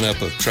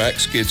Up of track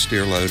skid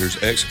steer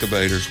loaders,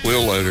 excavators,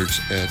 wheel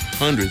loaders, and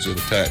hundreds of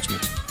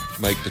attachments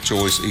make the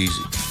choice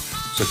easy.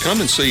 So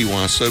come and see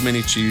why so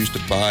many choose to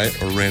buy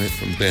it or rent it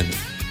from Bennett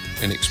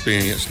and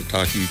experience the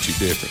Takeuchi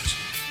difference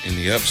in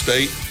the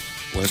upstate,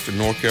 western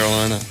North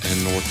Carolina,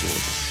 and North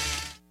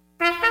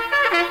Georgia.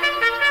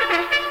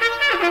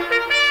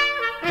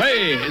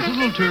 Hey, it's a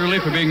little too early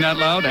for being that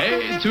loud.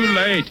 Hey, too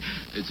late.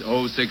 It's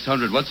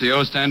 0600. What's the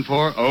O stand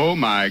for? Oh,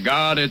 my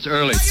God, it's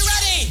early. Are you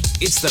ready?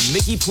 It's the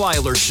Mickey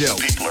Plyler Show.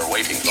 People are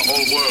waiting. The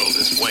whole world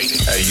is waiting.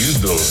 How you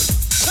doing?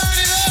 Turn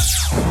it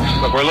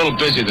up! Look, we're a little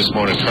busy this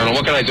morning, Colonel.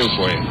 What can I do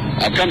for you?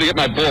 I've come to get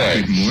my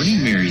boy. Good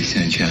morning, Mary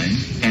Sunshine.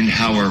 And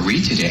how are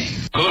we today?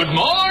 Good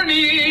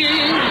morning!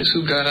 Guess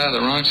who got out of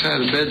the wrong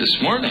side of the bed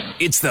this morning?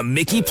 It's the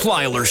Mickey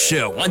Plyler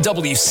Show on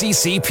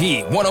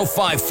WCCP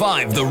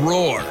 105.5 The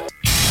Roar.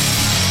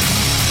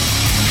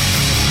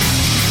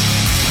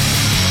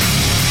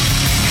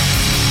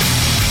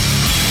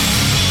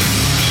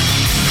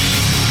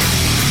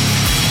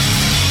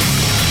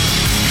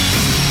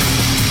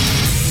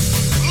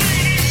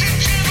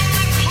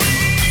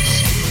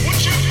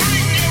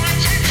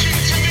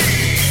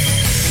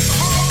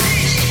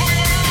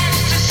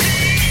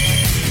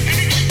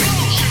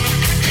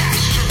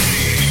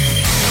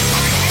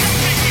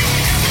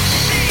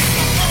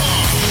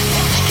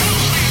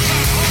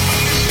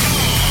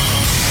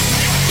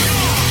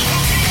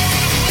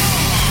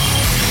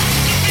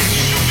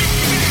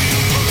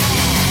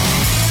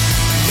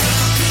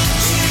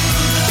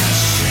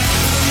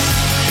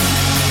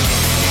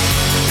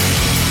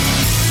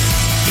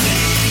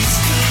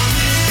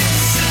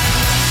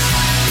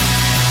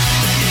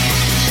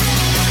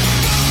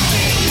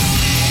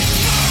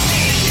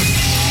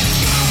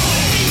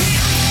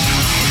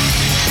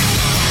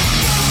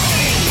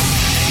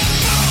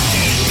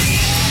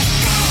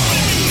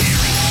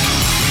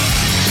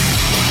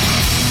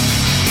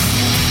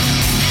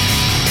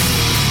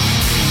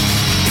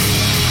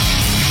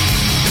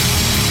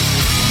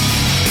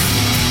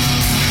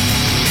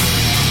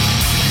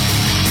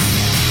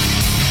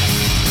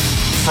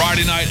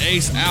 Friday night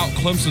ace out,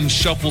 Clemson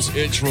shuffles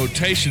its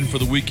rotation for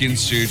the weekend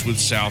series with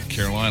South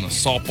Carolina.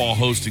 Softball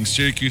hosting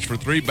Syracuse for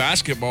 3,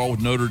 basketball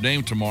with Notre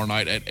Dame tomorrow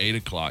night at 8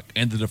 o'clock.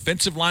 And the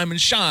defensive linemen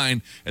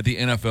shine at the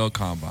NFL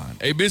Combine.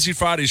 A busy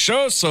Friday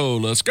show, so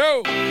let's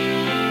go.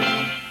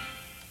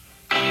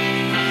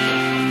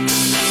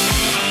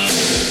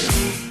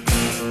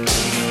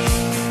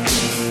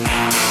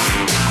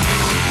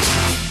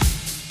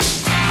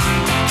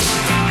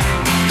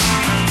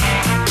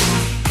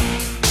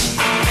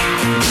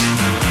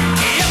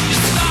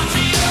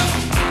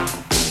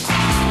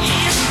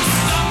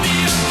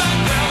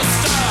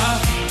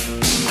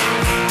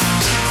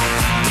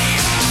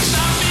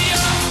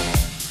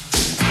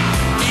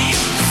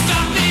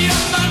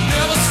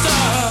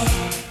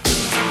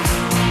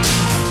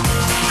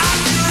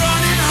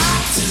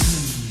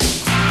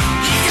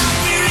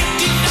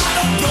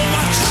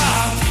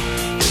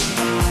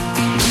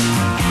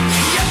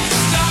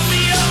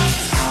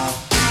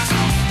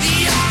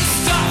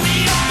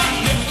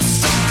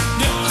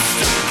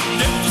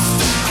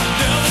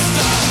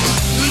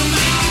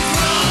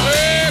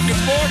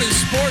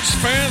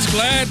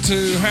 Glad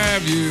to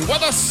have you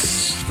with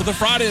us for the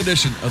Friday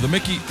edition of the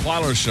Mickey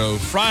Plyler Show.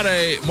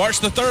 Friday, March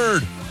the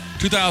 3rd,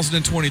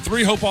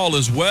 2023. Hope all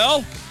is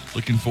well.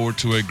 Looking forward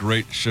to a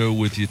great show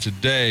with you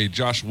today.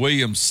 Josh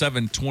Williams,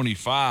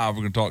 725.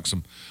 We're going to talk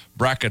some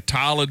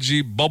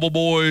bracketology, bubble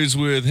boys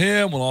with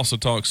him. We'll also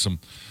talk some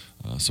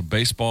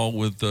baseball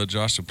with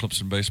Josh, some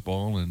Clemson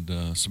baseball,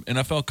 and some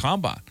NFL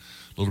Combine.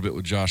 A little bit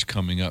with Josh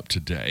coming up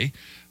today.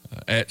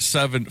 At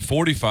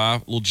 7:45,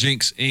 little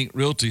Jinx Inc.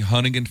 Realty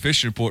Hunting and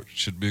Fishing Report.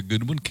 Should be a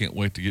good one. Can't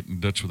wait to get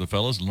in touch with the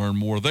fellas and learn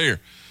more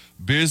there.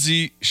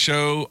 Busy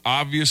show.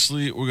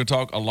 Obviously, we're going to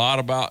talk a lot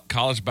about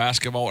college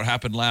basketball, what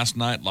happened last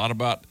night, a lot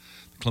about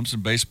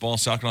Clemson baseball,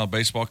 South Carolina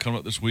baseball coming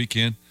up this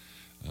weekend.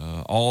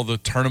 All the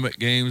tournament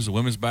games, the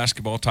women's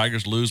basketball,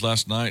 Tigers lose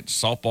last night,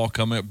 softball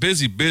coming up.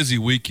 Busy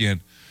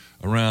weekend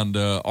around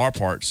our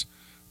parts.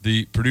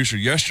 The producer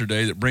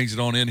yesterday that brings it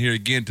on in here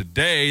again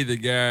today, the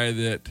guy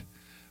that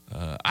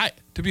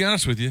to be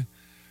honest with you,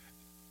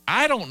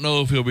 I don't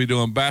know if he'll be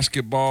doing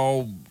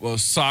basketball,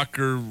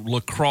 soccer,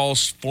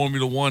 lacrosse,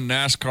 Formula One,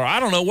 NASCAR. I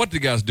don't know what the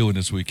guy's doing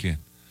this weekend.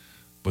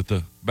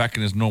 But back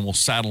in his normal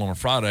saddle on a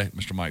Friday,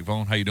 Mr. Mike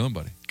Vaughn, how you doing,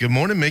 buddy? Good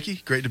morning,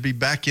 Mickey. Great to be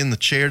back in the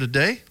chair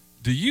today.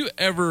 Do you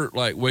ever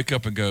wake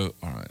up and go,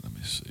 all right, let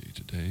me see,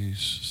 today's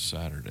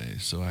Saturday,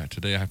 so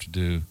today I have to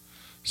do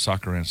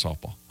soccer and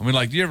softball? I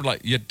mean, do you ever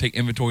you have to take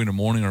inventory in the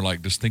morning or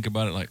just think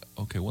about it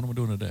okay, what am I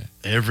doing today?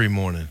 Every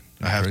morning.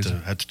 I have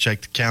to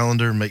check the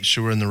calendar, make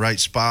sure we're in the right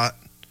spot.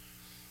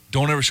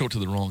 Don't ever show it to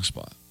the wrong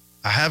spot.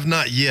 I have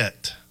not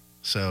yet,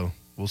 so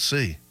we'll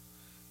see.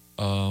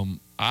 I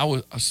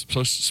was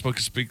supposed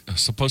to speak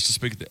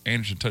at the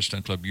Anderson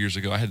Touchdown Club years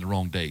ago. I had the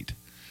wrong date.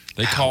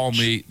 They called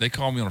me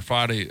on a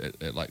Friday at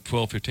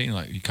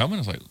 12:15. You coming? I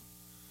was like,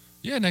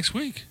 yeah, next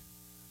week.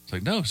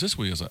 It's no, it's this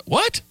week. I was like,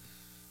 what?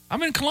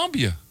 I'm in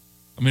Columbia.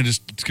 I mean,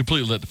 just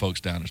completely let the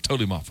folks down. It's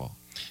totally my fault.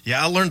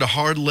 Yeah, I learned a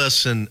hard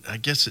lesson. I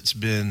guess it's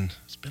been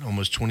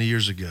almost 20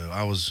 years ago.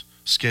 I was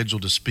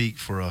scheduled to speak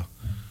for a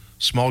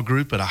small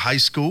group at a high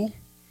school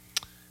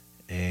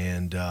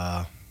and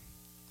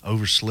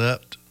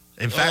overslept.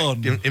 In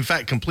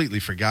fact, completely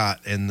forgot.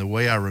 And the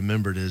way I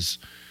remembered is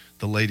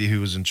the lady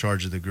who was in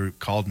charge of the group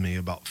called me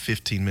about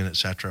 15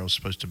 minutes after I was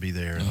supposed to be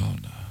there. Oh,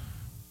 no.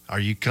 Are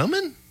you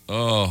coming?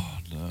 Oh,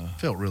 no.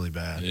 Felt really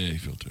bad. Yeah, you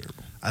feel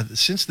terrible.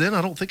 Since then,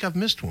 I don't think I've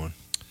missed one.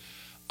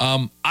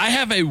 I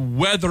have a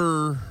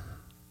weather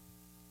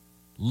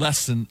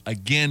lesson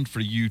again for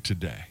you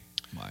today,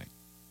 Mike.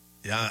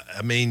 Yeah,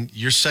 I mean,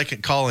 your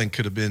second calling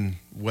could have been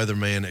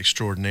weatherman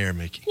extraordinaire,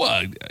 Mickey.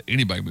 Well,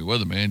 anybody can be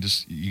weatherman.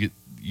 Just you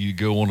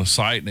go on a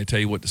site and they tell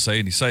you what to say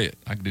and you say it.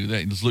 I can do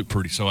that. You just look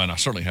pretty. So, and I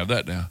certainly have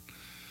that down.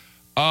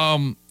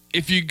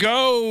 If you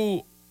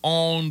go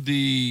on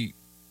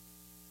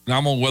now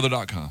I'm on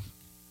weather.com.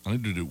 I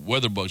need to do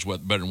WeatherBugs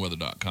better than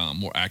weather.com,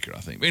 more accurate,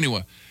 I think. But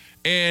anyway,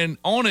 and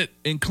on it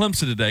in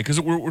Clemson today, because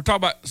we're talking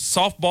about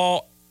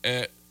softball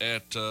at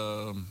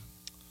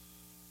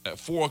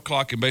 4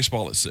 o'clock and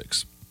baseball at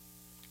 6.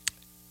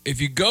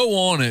 If you go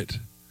on it,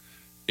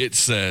 it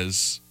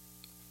says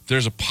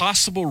there's a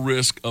possible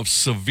risk of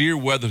severe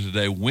weather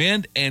today.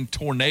 Wind and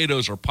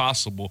tornadoes are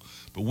possible,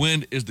 but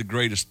wind is the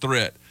greatest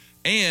threat.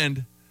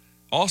 And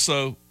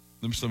also,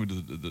 let me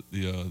do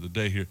the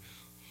day here.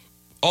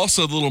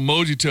 Also, the little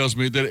emoji tells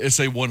me that it's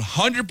a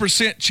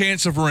 100%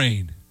 chance of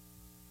rain.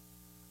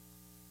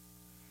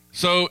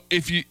 So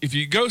if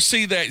you go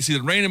see that, you see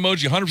the rain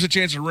emoji, 100%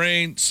 chance of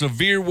rain,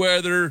 severe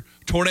weather,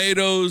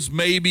 tornadoes,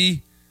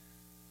 maybe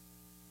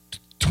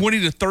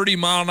 20 to 30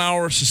 mile an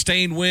hour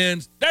sustained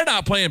winds. They're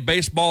not playing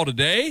baseball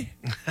today.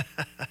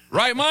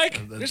 Right,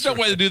 Mike? There's no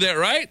way to do that,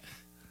 right?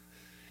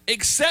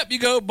 Except you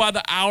go by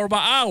the hour by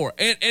hour.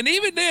 And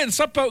even then,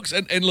 some folks,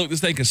 and look,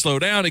 this thing can slow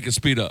down, it can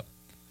speed up.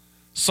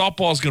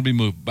 Softball is going to be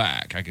moved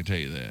back, I can tell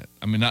you that.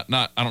 I mean, not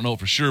I don't know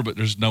for sure, but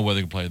there's no way they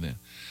can play then.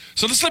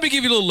 So let me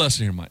give you a little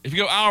lesson here, Mike. If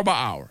you go hour by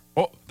hour,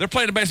 they're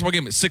playing a baseball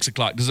game at 6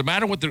 o'clock. Does it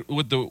matter what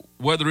the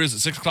weather is at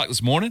 6 o'clock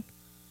this morning?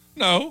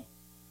 No.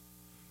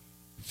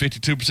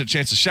 52%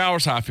 chance of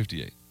showers, high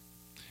 58.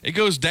 It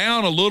goes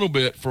down a little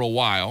bit for a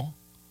while,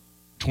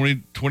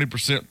 20%,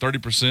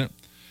 30%.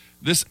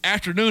 This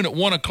afternoon at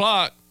 1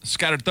 o'clock,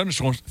 scattered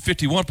thunderstorms,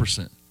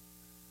 51%.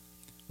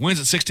 Winds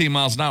at 16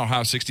 miles an hour,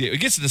 high of 68. It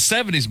gets to the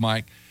 70s,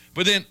 Mike.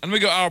 But then, let me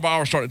go hour by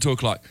hour, starting at 2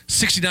 o'clock.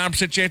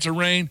 69% chance of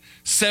rain,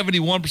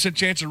 71%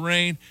 chance of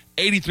rain,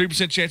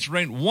 83% chance of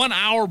rain. 1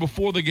 hour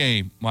before the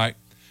game, Mike,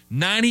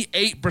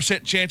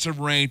 98% chance of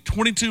rain,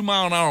 22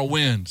 mile an hour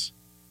winds.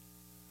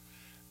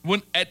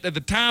 When at the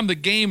time the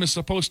game is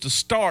supposed to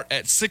start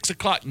at 6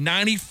 o'clock,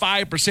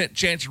 95%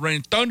 chance of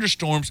rain,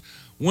 thunderstorms,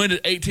 wind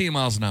at 18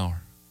 miles an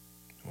hour.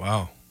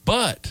 Wow.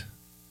 But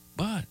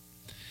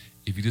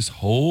if you just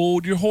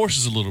hold your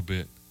horses a little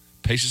bit,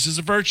 patience is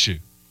a virtue.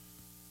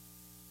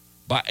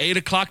 By 8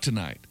 o'clock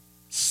tonight,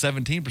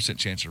 17%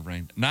 chance of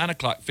rain. 9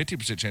 o'clock,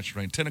 50% chance of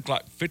rain. 10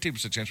 o'clock,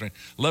 15% chance of rain.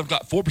 11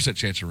 o'clock, 4%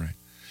 chance of rain.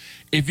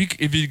 If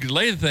you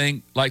delay the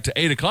thing like to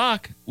 8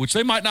 o'clock, which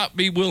they might not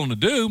be willing to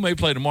do, maybe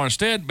play tomorrow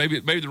instead. Maybe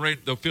the rain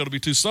they'll feel to be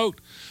too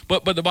soaked.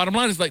 But the bottom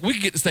line is like we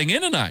can get this thing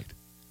in tonight.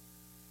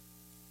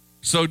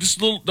 So just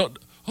a little.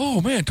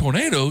 Oh man,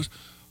 tornadoes,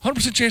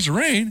 100% chance of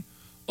rain.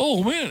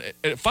 Oh man,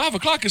 at 5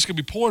 o'clock it's gonna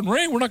be pouring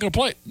rain. We're not gonna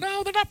play.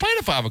 No, they're not playing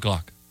at 5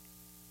 o'clock,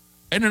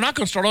 and they're not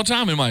gonna start on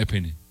time, in my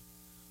opinion.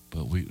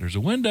 But there's a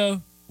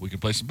window. We can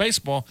play some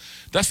baseball.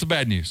 That's the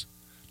bad news.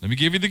 Let me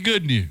give you the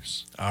good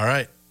news. All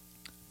right.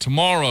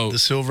 Tomorrow, the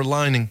silver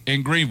lining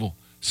in Greenville,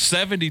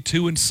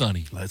 72 and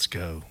sunny. Let's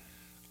go.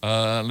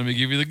 Let me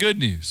give you the good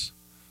news.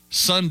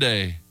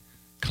 Sunday,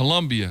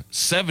 Columbia,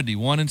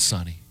 71 and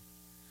sunny.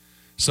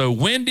 So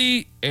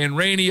windy and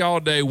rainy all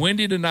day.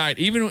 Windy tonight.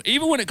 Even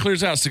when it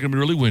clears out, it's still going to be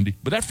really windy.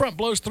 But that front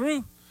blows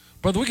through.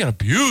 Brother, we got a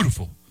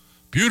beautiful,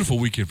 beautiful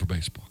weekend for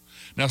baseball.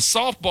 Now,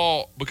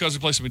 softball, because we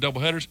play so many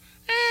doubleheaders,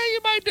 you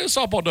might do a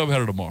softball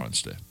doubleheader tomorrow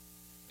instead.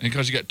 And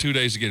because you got 2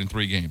 days to get in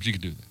 3 games, you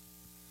can do that.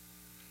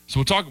 So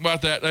we'll talk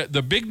about that.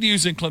 The big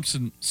news in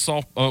Clemson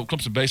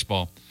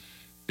baseball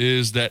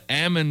is that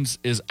Ammons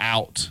is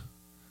out.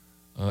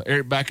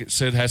 Eric Backett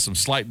said has some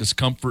slight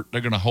discomfort.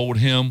 They're going to hold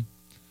him.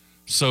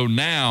 So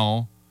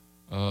now,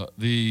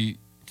 the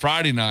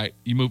Friday night,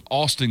 you move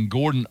Austin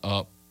Gordon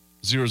up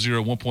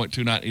 0-0,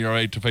 1.29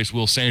 ERA to face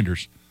Will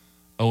Sanders,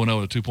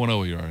 0-0 at a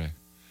 2.0 ERA.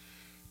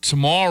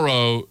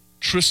 Tomorrow,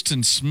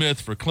 Tristan Smith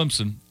for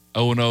Clemson,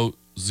 0-0,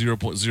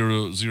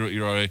 0.00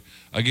 ERA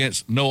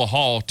against Noah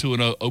Hall,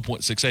 2-0,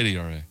 0.68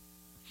 ERA.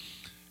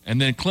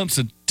 And then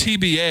Clemson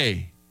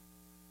TBA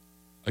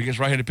against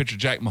right-handed pitcher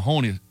Jack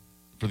Mahoney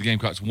for the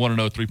Gamecocks, 1-0,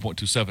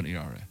 3.27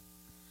 ERA.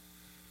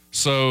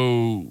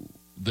 So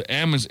the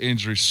Ammons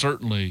injury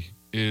certainly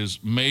is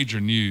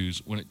major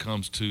news when it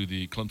comes to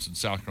the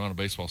Clemson-South Carolina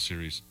baseball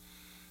series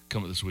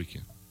coming this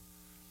weekend.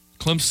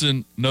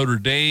 Clemson-Notre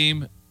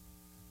Dame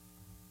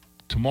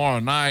tomorrow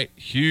night,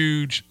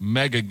 huge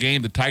mega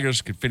game. The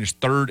Tigers could finish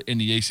 3rd in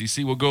the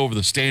ACC. We'll go over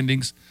the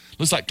standings.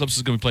 Looks like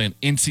Clemson's going to be playing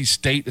NC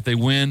State if they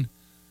win.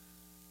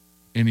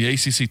 in the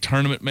ACC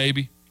tournament,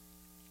 maybe.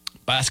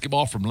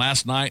 Basketball from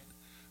last night.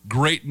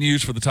 Great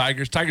news for the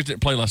Tigers. Tigers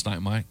didn't play last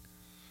night, Mike.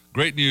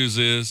 Great news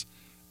is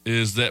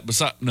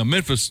that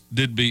Memphis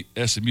did beat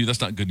SMU.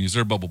 That's not good news.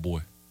 They're a bubble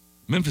boy.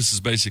 Memphis is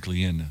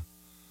basically in now.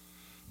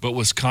 But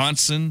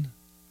Wisconsin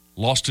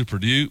lost to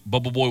Purdue.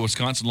 Bubble boy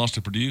Wisconsin lost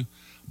to Purdue.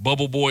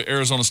 Bubble boy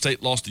Arizona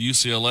State lost to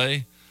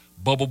UCLA.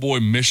 Bubble boy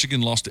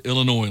Michigan lost to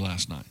Illinois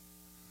last night.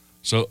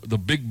 So the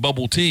big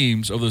bubble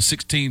teams, of the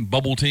 16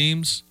 bubble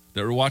teams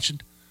that we're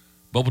watching,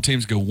 bubble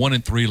teams go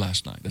 1-3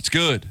 last night. That's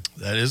good.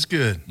 That is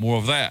good. More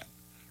of that.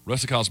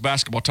 Rest of college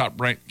basketball,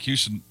 top-ranked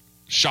Houston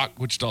shocked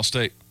Wichita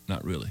State.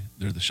 Not really.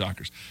 They're the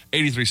shockers.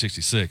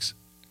 83-66.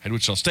 Had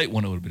Wichita State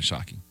won, it would have been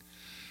shocking.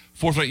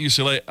 Fourth-ranked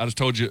UCLA, I just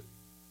told you,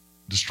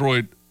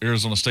 destroyed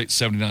Arizona State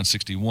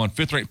 79-61.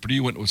 Fifth-ranked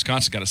Purdue went to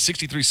Wisconsin, got a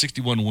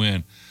 63-61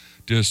 win,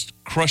 just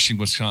crushing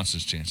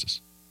Wisconsin's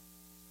chances.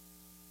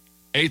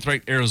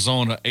 Eighth-ranked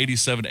Arizona,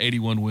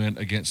 87-81 win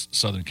against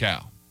Southern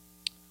Cal.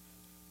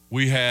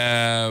 We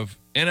have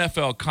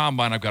NFL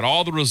Combine. I've got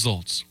all the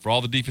results for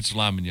all the defensive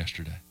linemen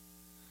yesterday.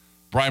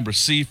 Brian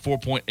Brissy,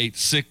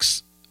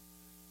 4.86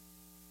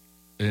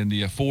 in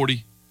the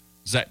 40.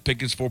 Zach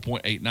Pickens,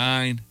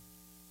 4.89.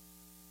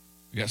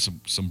 We got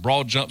some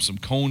broad jumps, some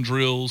cone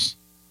drills,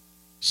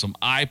 some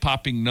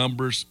eye-popping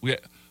numbers. We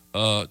had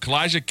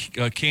Kalijah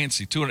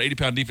Cansey,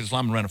 280-pound defensive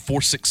lineman, ran a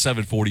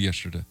 4.67 40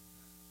 yesterday.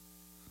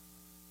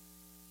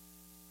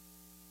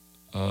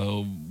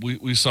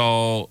 We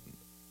saw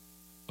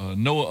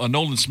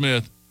Nolan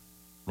Smith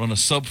run a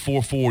sub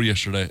 4.4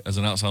 yesterday as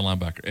an outside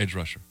linebacker, edge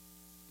rusher.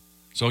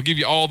 So I'll give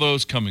you all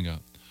those coming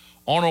up.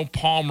 Arnold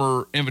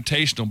Palmer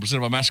Invitational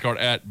presented by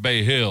MasterCard at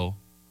Bay Hill.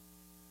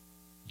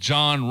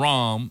 John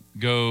Rahm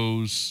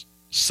goes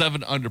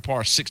 7 under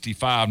par,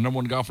 65. Number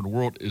one golfer in the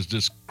world, is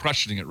just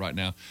crushing it right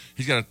now.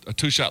 He's got a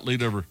 2-shot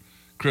lead over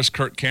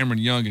Kurt, Cameron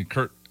Young, and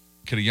Kurt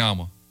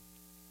Kitayama.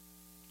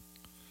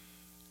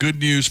 Good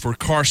news for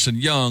Carson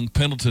Young,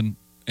 Pendleton,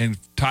 and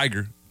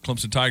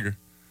Clemson Tiger.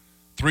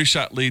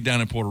 3-shot lead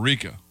down in Puerto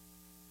Rico.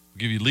 We'll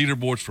give you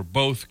leaderboards for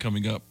both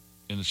coming up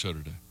in the show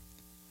today.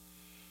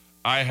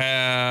 I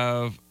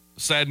have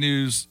sad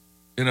news.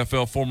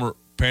 NFL former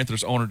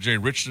Panthers owner Jerry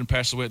Richardson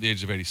passed away at the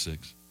age of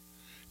 86.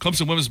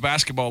 Clemson women's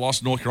basketball lost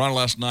to North Carolina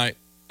last night,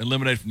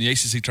 eliminated from the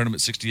ACC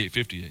tournament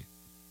 68-58.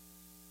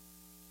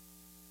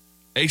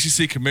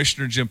 ACC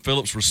Commissioner Jim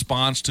Phillips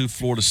responds to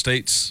Florida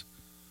State's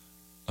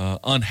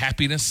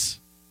unhappiness.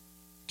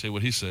 Tell you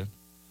what he said.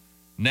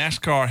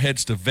 NASCAR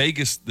heads to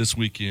Vegas this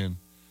weekend,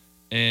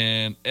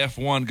 and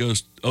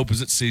F1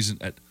 opens its season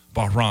at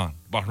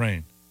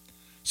Bahrain.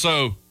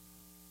 So,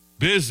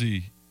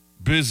 busy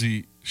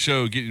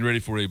show getting ready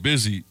for a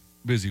busy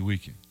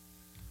weekend.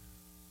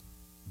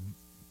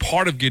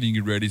 Part of getting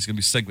you ready is going to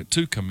be segment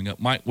 2 coming up.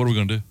 Mike, what are we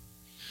going to do?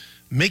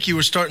 Mickey,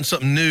 we're starting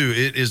something new.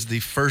 It is the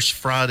first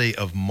Friday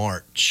of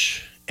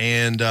March,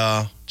 and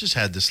just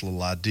had this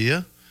little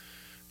idea.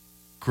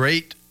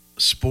 Great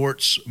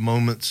sports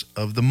moments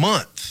of the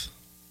month.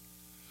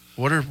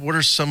 What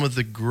are some of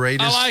the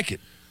greatest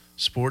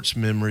sports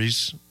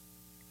memories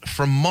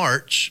from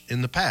March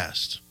in the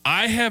past?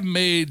 I have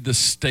made the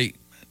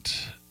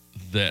statement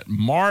that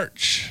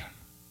March,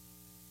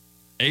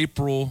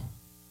 April,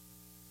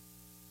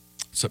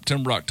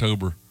 September,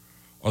 October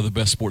are the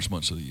best sports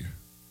months of the year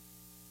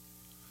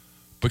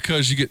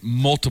because you get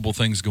multiple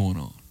things going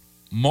on.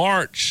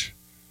 March,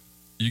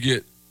 you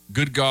get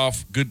good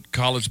golf, good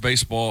college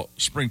baseball,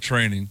 spring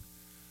training,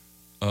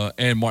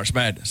 and March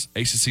Madness,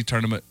 ACC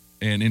tournament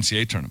and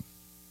NCAA tournament.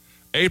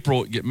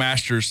 April, you get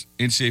Masters,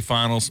 NCAA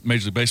finals,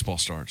 Major League Baseball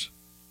starts.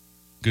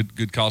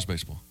 Good college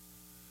baseball.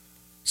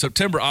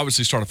 September,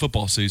 obviously, start a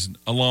football season,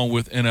 along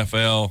with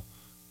NFL,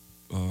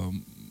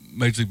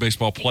 Major League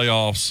Baseball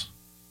playoffs.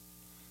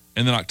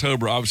 And then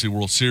October, obviously,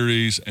 World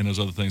Series and those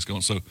other things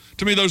going. So,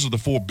 to me, those are the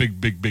 4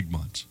 big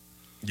months.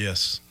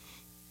 Yes.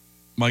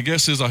 My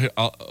guess is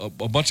a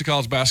bunch of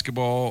college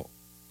basketball.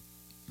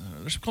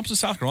 There's some Clemson,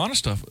 South Carolina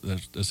stuff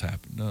that's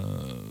happened.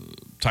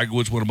 Tiger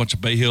Woods won a bunch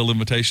of Bay Hill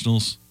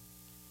Invitationals.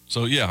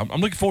 So, yeah,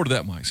 I'm looking forward to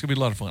that, Mike. It's going to be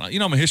a lot of fun. You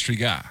know, I'm a history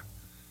guy.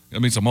 That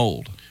means I'm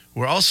old.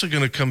 We're also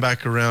going to come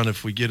back around,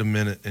 if we get a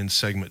minute in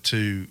segment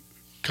 2,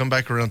 come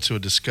back around to a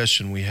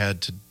discussion we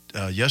had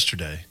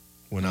yesterday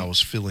when I was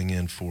filling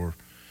in for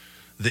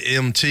the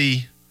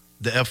MT,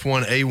 the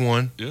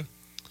F1A1.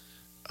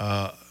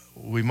 Yeah.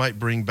 We might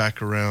bring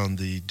back around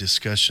the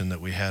discussion that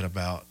we had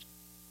about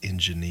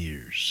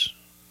engineers.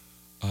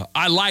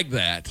 I like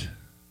that.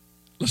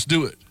 Let's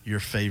do it. Your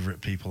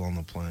favorite people on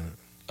the planet.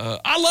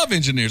 I love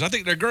engineers. I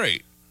think they're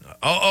great.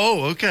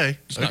 Okay.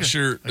 Just not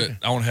sure that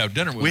I want to have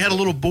dinner with them. We had a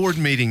little board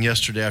meeting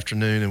yesterday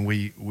afternoon, and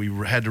we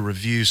had to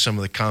review some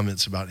of the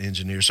comments about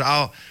engineers.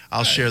 So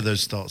I'll share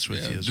those thoughts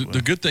with you as well.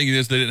 The good thing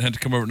is they didn't have to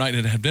come over at night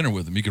and have dinner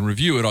with them. You can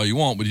review it all you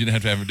want, but you didn't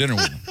have to have a dinner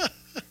with them.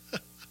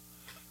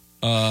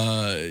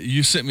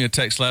 You sent me a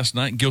text last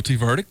night, guilty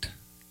verdict.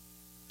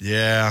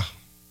 Yeah.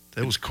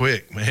 That was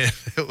quick, man.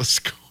 It was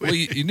quick. Well,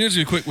 you knew it was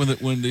going to be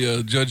quick when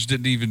the judge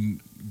didn't even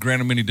grant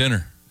them any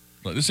dinner.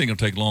 Like, this ain't going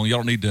to take long. Y'all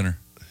don't need dinner.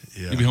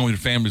 Yeah. You'll be home with your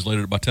families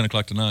later by 10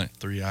 o'clock tonight.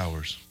 3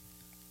 hours.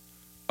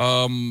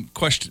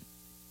 Question.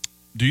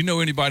 Do you know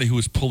anybody who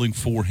is pulling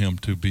for him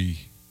to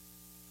be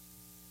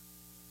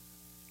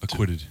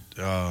acquitted?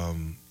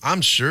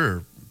 I'm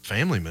sure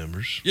family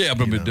members. Yeah,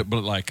 but you know.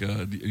 but like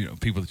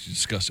people that you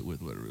discuss it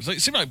with, whatever. It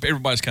seems like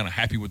everybody's kind of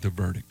happy with the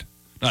verdict.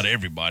 Not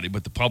everybody,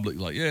 but the public,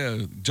 like, yeah,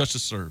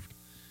 justice served.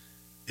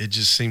 It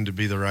just seemed to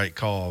be the right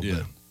call.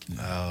 Yeah.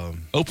 But,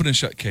 open and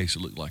shut case,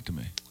 it looked like to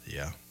me.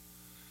 yeah.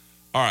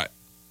 All right.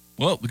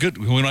 Well, good.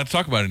 We don't have to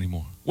talk about it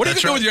anymore. What are you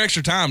going to do with your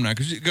extra time now?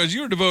 Because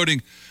you were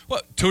devoting,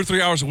 2 or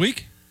 3 hours a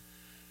week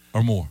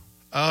or more?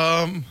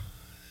 Yeah,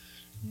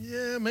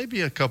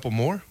 maybe a couple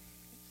more.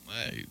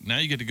 Hey, now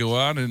you get to go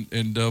out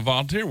and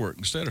volunteer work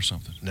instead or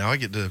something. Now I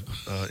get to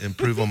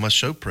improve on my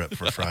show prep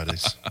for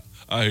Fridays.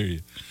 I hear you.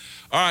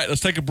 All right,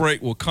 let's take a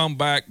break. We'll come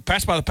back.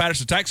 Passed by the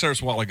Patterson Tax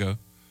Service a while ago.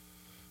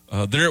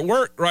 They're at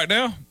work right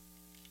now.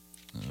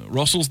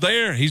 Russell's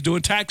there. He's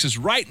doing taxes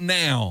right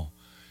now.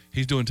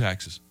 He's doing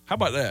taxes. How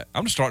about that?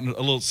 I'm just starting a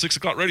little 6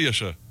 o'clock radio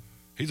show.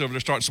 He's over there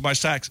starting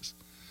somebody's taxes.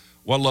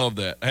 Well, I love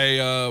that.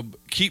 Hey,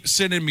 keep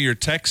sending me your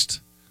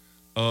text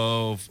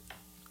of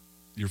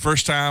your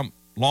first time,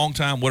 long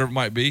time, whatever it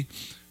might be.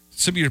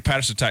 Send me your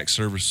Patterson Tax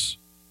Service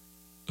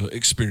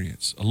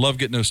experience. I love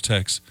getting those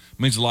texts. It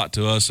means a lot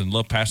to us and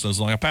love passing those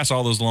along. I pass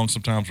all those along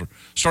sometimes. We're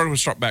starting to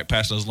start back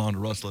passing those along to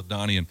Russell and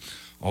Donnie and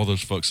all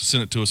those folks. So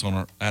send it to us on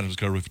our Adams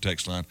Go Roofing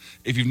text line.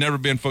 If you've never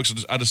been, folks,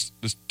 I just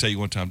tell you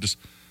one time, just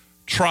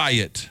try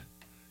it.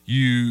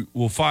 You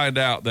will find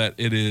out that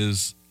it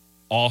is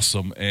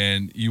awesome,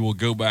 and you will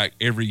go back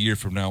every year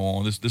from now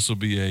on. This will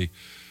be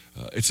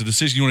it's a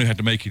decision you don't even have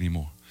to make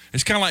anymore.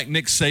 It's kind of like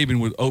Nick Saban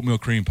with oatmeal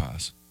cream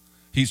pies.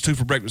 He eats 2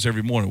 for breakfast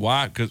every morning.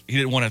 Why? Because he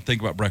didn't want to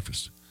think about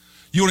breakfast.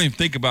 You don't even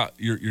think about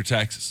your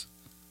taxes.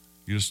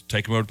 You just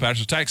take them over to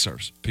Patterson Tax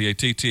Service,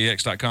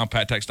 PATTAX.com,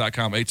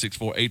 PatTax.com,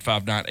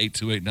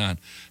 864-859-8289,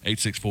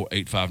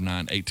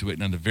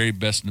 864-859-8289. The very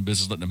best in the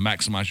business, letting them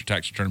maximize your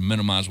tax return,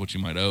 minimize what you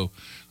might owe.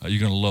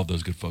 You're going to love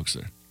those good folks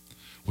there.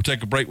 We'll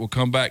take a break. We'll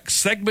come back.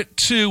 Segment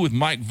 2 with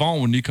Mike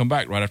Vaughn when you come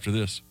back right after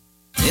this.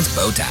 It's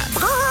bow time.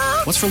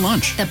 What's for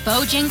lunch? The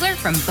Bojangler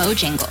from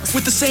Bojangles.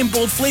 With the same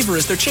bold flavor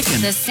as their chicken.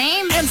 The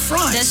same. And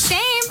fries. The same.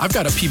 I've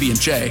got a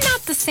PB&J.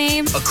 Not the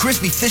same. A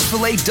crispy fish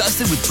fillet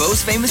dusted with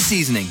Bo's famous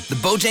seasoning. The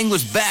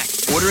Bojangler's back.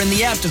 Order in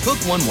the app to hook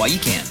one while you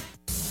can.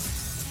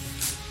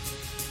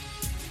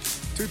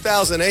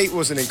 2008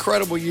 was an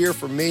incredible year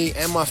for me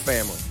and my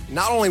family.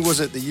 Not only was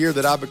it the year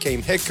that I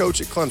became head coach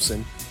at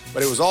Clemson,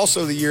 but it was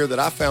also the year that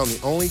I found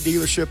the only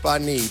dealership I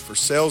need for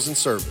sales and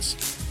service.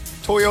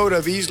 Toyota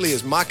of Easley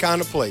is my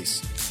kind of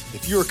place.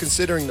 If you are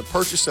considering the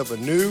purchase of a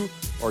new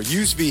or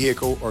used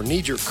vehicle or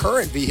need your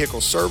current vehicle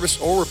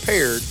serviced or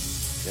repaired,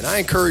 then I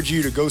encourage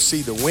you to go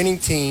see the winning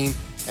team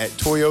at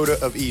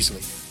Toyota of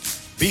Easley.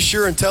 Be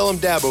sure and tell them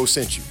Dabo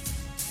sent you.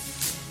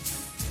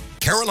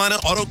 Carolina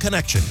Auto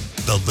Connection,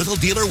 the little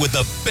dealer with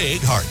the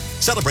big heart.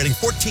 Celebrating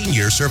 14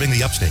 years serving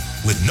the upstate.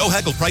 With no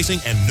haggle pricing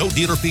and no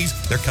dealer fees,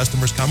 their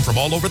customers come from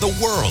all over the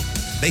world.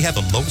 They have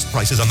the lowest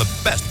prices on the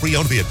best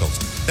pre-owned vehicles.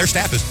 Their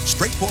staff is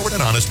straightforward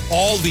and honest.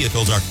 All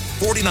vehicles are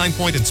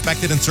 49-point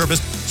inspected and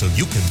serviced, so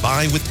you can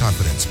buy with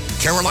confidence.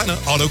 Carolina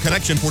Auto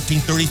Connection,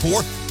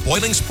 1434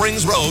 Boiling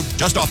Springs Road,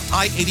 just off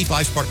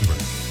I-85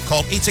 Spartanburg.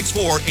 Call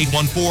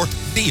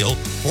 864-814-DEAL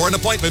for an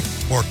appointment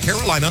or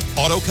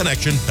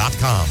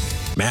CarolinaAutoConnection.com.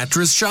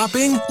 Mattress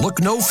shopping?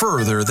 Look no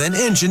further than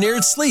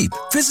Engineered Sleep.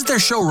 Visit their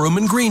showroom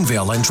in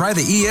Greenville and try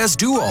the ES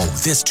Duo.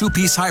 This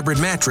 2-piece hybrid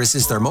mattress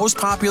is their most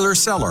popular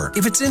seller.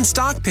 If it's in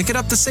stock, pick it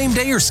up the same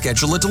day or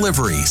schedule a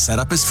delivery.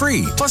 Setup is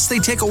free. Plus, they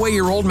take away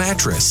your old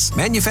mattress.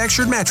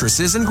 Manufactured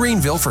mattresses in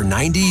Greenville for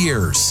 90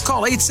 years.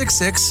 Call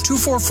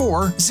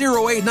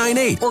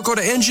 866-244-0898 or go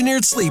to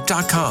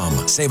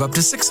engineeredsleep.com. Save up to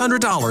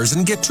 $600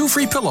 and get 2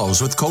 free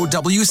pillows with code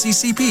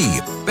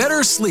WCCP.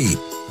 Better sleep.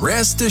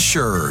 Rest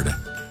assured.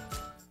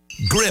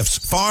 Griff's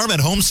Farm and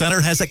Home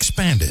Center has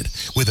expanded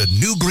with a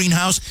new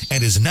greenhouse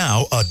and is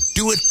now a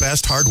Do It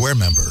Best hardware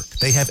member.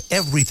 They have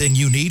everything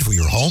you need for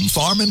your home,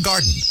 farm, and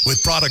garden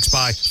with products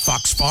by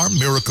Fox Farm,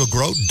 Miracle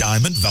Grow,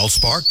 Diamond,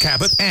 Valspar,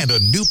 Cabot, and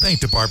a new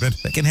paint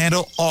department that can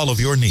handle all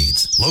of your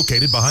needs.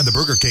 Located behind the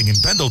Burger King in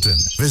Pendleton.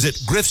 Visit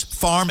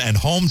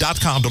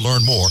griffsfarmandhome.com to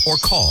learn more or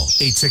call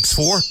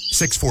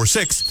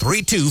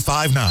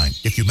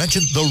 864-646-3259. If you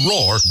mention The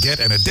Roar, get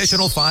an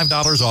additional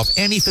 $5 off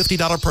any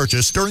 $50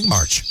 purchase during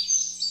March.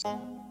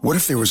 What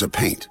if there was a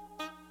paint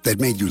that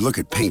made you look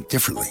at paint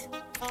differently?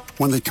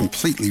 One that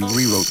completely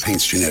rewrote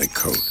paint's genetic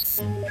code,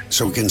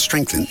 so it can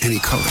strengthen any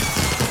color.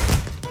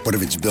 What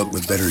if it's built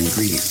with better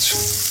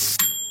ingredients,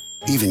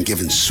 even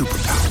given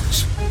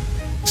superpowers?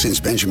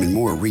 Since Benjamin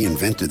Moore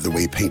reinvented the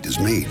way paint is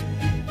made,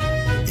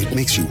 it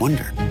makes you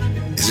wonder,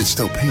 is it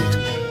still paint?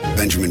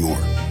 Benjamin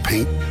Moore,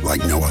 paint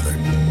like no other.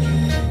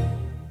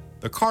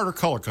 The Carter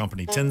Color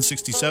Company,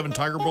 1067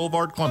 Tiger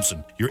Boulevard,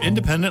 Clemson. Your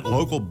independent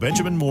local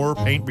Benjamin Moore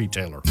paint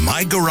retailer.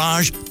 My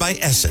Garage by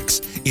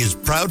Essex is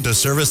proud to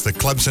service the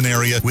Clemson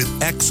area with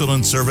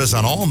excellent service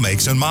on all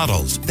makes and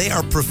models. They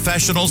are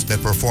professionals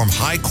that perform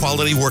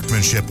high-quality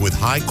workmanship with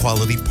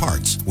high-quality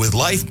parts. With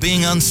life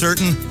being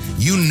uncertain,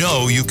 you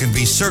know you can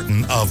be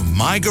certain of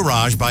My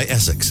Garage by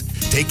Essex,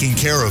 taking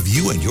care of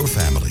you and your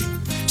family.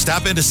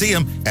 Stop in to see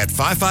them at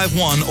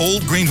 551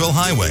 Old Greenville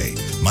Highway,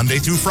 Monday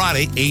through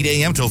Friday, 8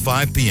 a.m. till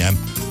 5 p.m.,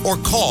 or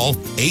call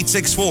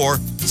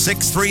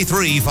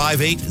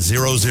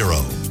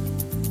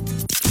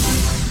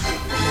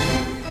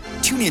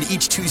 864-633-5800. Tune in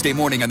each Tuesday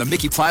morning on The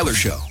Mickey Plyler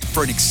Show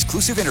for an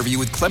exclusive interview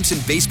with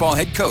Clemson baseball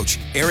head coach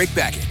Eric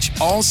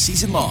Bakich, all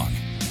season long,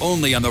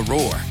 only on The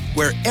Roar,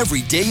 where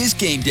every day is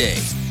game day.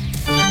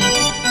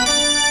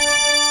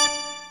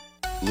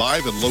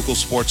 Live and local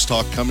sports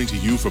talk coming to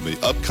you from the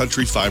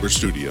Upcountry Fiber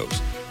Studios.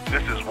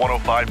 This is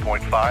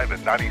 105.5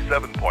 and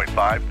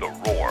 97.5 The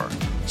Roar.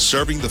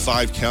 Serving the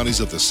 5 counties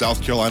of the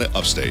South Carolina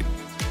upstate.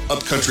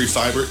 Upcountry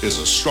Fiber is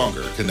a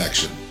stronger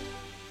connection.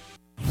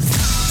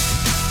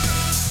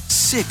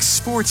 6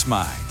 sports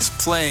minds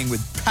playing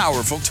with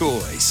powerful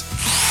toys.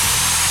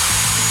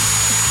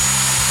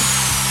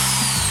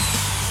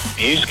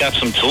 He's got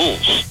some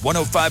tools.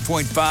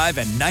 105.5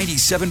 and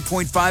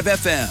 97.5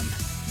 FM.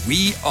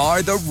 We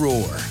are The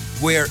Roar,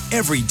 where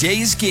every day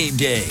is game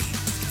day.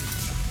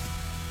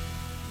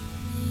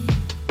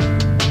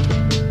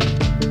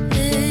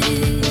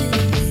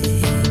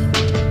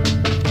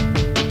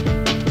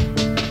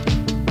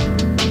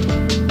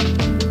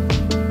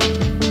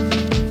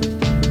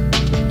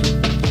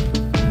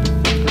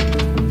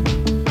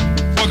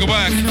 Welcome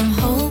back.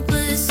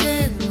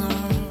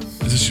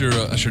 Is this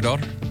your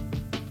daughter?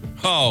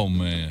 Oh,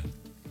 man.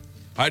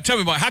 All right, tell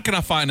me, Mike, how can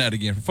I find that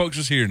again for folks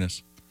just hearing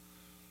this?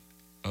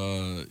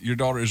 Your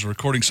daughter is a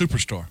recording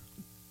superstar.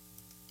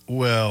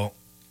 Well,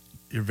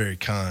 you're very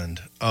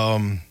kind.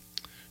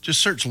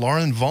 Just search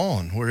Lauren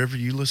Vaughn wherever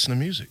you listen to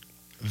music.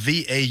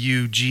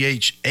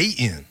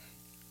 Vaughan.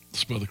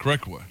 Spelled the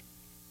correct way.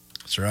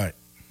 That's right.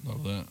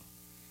 Love that.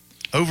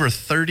 Over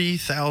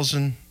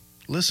 30,000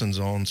 listens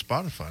on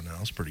Spotify now.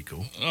 That's pretty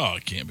cool. Oh,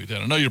 it can't be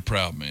that. I know you're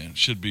proud, man.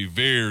 Should be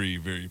very,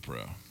 very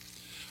proud.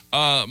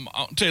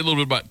 I'll tell you a little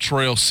bit about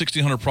Trail.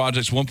 1,600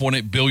 projects,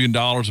 $1.8 billion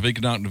of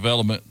economic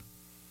development.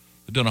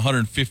 They've done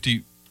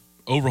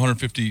over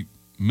 150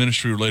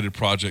 ministry-related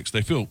projects.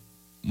 They feel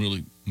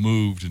really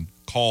moved and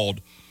called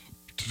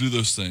to do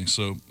those things.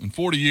 So in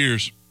 40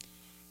 years,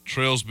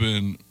 Trail's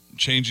been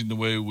changing the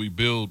way we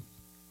build.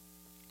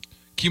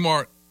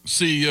 Keymark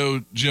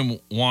CEO Jim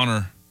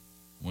Warner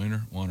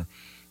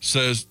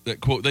says that,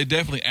 quote, they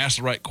definitely asked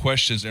the right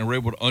questions and were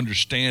able to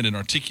understand and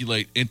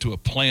articulate into a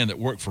plan that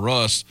worked for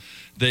us.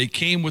 They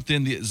came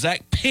within the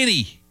exact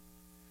penny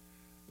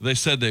they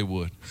said they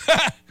would.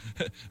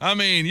 I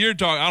mean, you're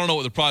talking, I don't know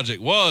what the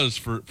project was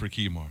for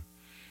Keymark,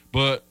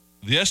 but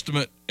the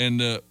estimate and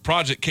the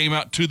project came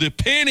out to the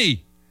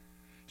penny.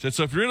 Said,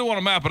 so if you really want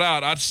to map it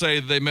out, I'd say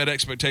they met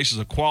expectations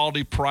of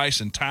quality,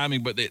 price, and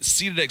timing, but they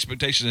exceeded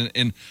expectations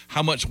in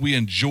how much we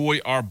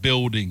enjoy our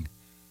building,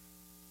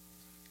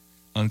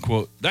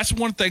 unquote. That's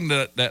one thing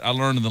that I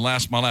learned in my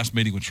last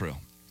meeting with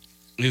Trail,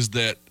 is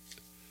that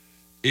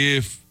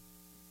if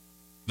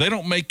they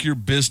don't make your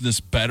business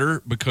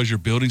better because your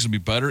building's going to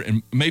be better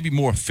and maybe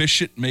more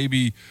efficient,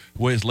 maybe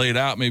the way it's laid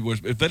out,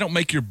 if they don't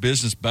make your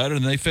business better,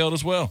 then they failed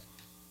as well.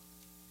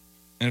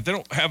 And if they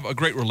don't have a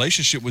great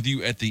relationship with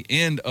you at the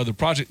end of the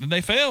project, then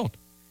they failed.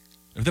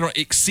 If they don't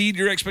exceed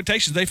your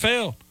expectations, they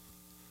failed.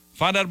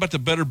 Find out about the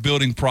better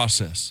building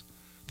process.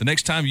 The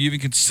next time you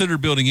even consider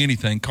building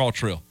anything, call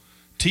Trail.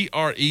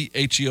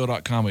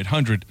 TREHEO.com,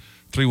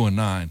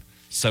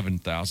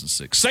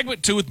 800-319-7006.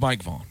 Segment 2 with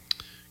Mike Vaughn.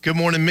 Good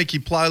morning, Mickey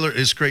Plyler.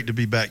 It's great to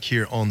be back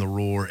here on The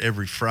Roar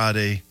every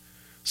Friday.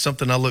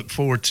 Something I look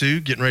forward to,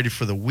 getting ready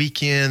for the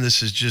weekend.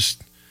 This is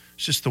just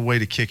the way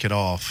to kick it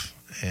off.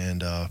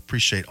 And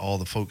appreciate all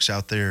the folks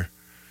out there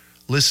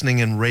listening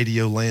in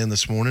Radio Land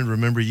this morning.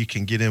 Remember, you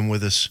can get in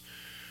with us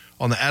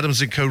on the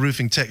Adams & Co.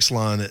 Roofing text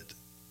line at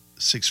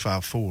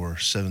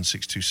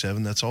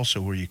 654-7627. That's also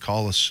where you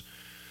call us,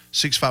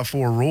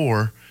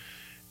 654-ROAR.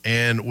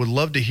 And would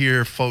love to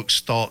hear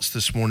folks' thoughts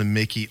this morning,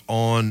 Mickey,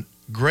 on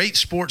great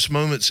sports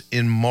moments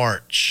in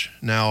March.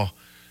 Now,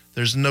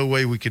 there's no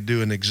way we could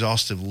do an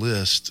exhaustive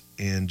list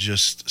in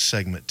just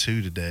segment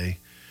 2 today,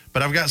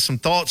 but I've got some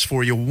thoughts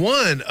for you.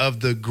 One of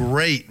the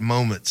great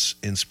moments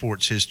in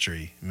sports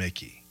history,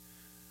 Mickey,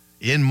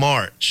 in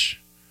March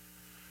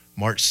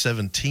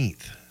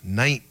 17th,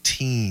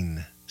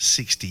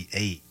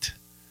 1968.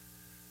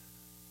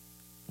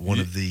 One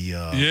of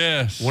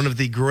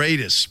the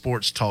greatest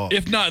sports talk,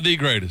 if not the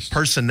greatest,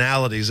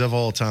 personalities of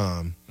all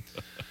time.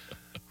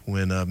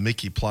 When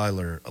Mickey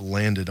Plyler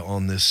landed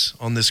on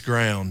this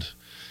ground.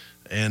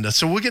 And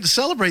so we'll get to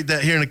celebrate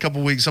that here in a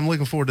couple weeks. I'm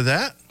looking forward to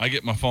that. I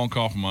get my phone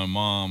call from my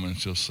mom, and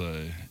she'll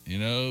say,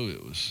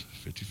 it was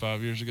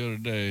 55 years ago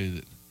today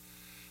that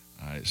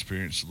I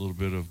experienced a little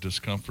bit of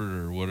discomfort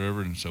or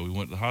whatever, and so we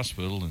went to the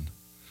hospital, and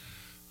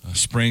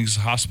Springs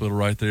Hospital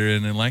right there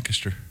in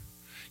Lancaster.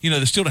 You know,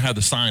 they still don't have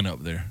the sign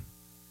up there.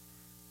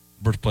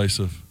 Birthplace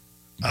of.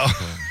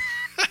 Oh.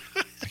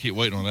 I keep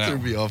waiting on that. Threw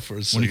me off for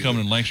a second. When you come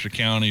in Lancaster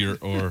County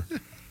or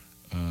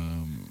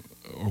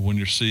when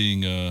you're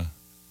seeing, at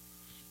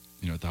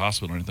the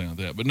hospital or anything like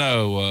that. But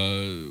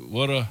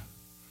no,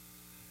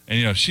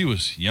 and she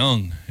was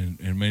young,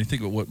 and man, you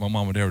think about what my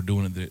mom and dad were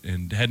doing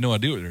and had no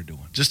idea what they were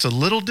doing. Just a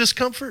little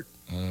discomfort?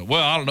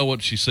 Well, I don't know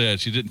what she said.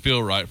 She didn't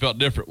feel right. Felt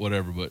different,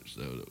 whatever. But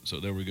so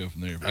there we go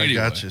from there. But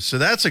anyway, I got you. So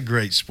that's a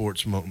great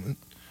sports moment.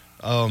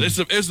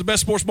 It's the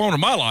best sports moment of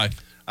my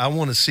life. I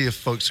want to see if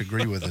folks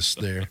agree with us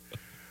there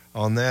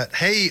on that.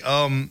 Hey,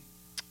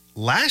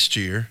 last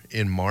year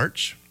in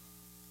March,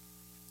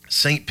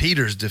 St.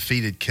 Peter's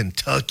defeated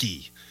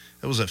Kentucky.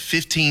 It was a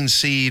 15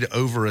 seed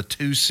over a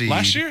 2 seed.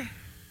 Last year?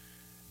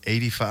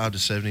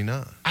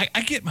 85-79.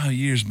 I get my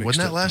years mixed up.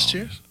 Wasn't that last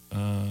year?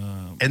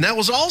 And that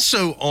was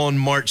also on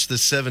March the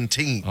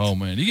 17th. Oh,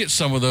 man. You get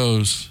some of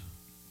those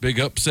big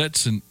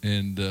upsets in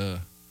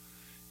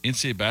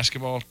NCAA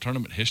basketball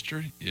tournament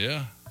history.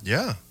 Yeah.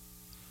 Yeah.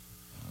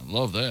 I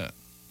love that.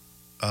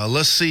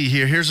 Let's see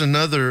here. Here's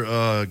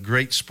another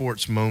great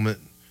sports moment.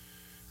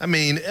 I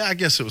mean, I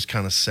guess it was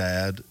kind of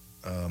sad.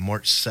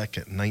 March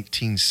 2nd,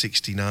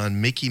 1969,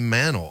 Mickey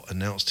Mantle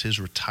announced his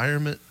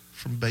retirement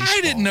from baseball.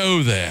 I didn't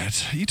know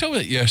that. You told me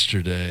that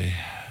yesterday.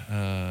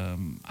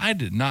 I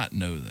did not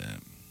know that.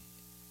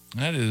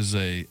 That is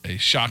a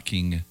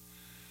shocking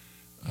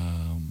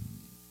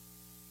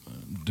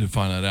to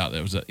find that out.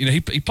 That was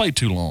he played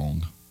too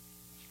long,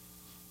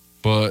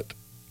 but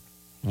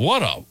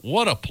what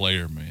a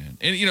player, man.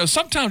 And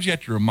sometimes you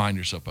have to remind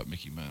yourself about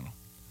Mickey Mantle.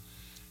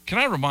 Can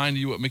I remind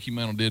you what Mickey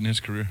Mantle did in his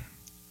career?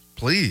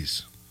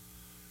 Please.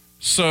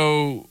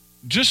 So,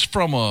 just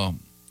from a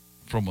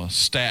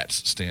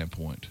stats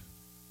standpoint,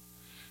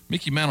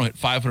 Mickey Mantle hit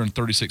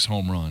 536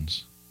 home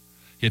runs.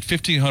 He had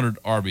 1,500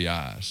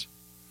 RBIs,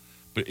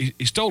 but he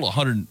stole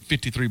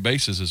 153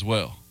 bases as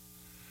well.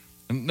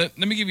 And let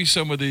me give you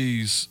some of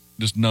these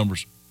just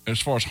numbers as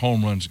far as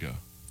home runs go.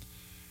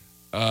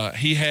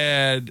 He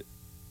had,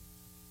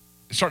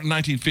 starting in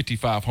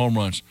 1955, home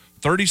runs,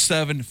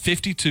 37,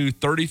 52,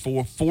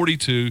 34,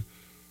 42,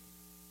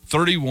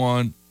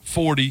 31,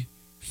 40,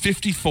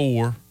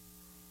 54,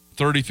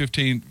 30,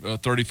 15,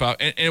 35,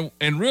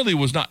 and really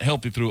was not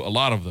healthy through a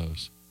lot of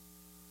those.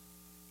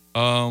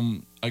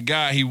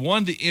 He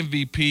won the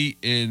MVP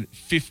in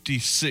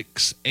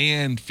 56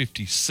 and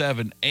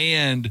 57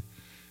 and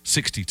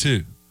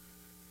 62.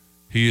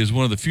 He is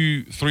one of the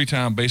few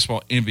three-time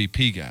baseball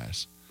MVP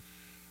guys.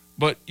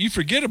 But you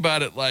forget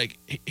about it, like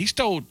he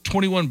stole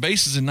 21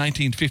 bases in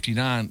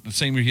 1959, the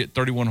same year he hit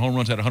 31 home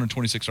runs, had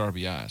 126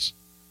 RBIs.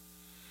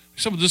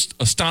 Some of just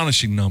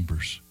astonishing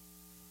numbers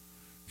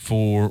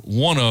for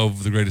one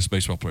of the greatest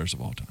baseball players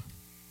of all time.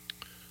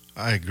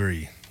 I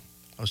agree.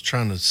 I was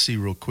trying to see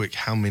real quick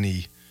how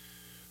many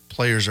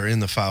players are in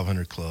the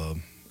 500 club,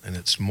 and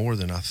it's more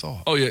than I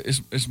thought. Oh, yeah,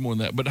 it's more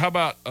than that. But how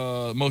about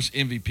most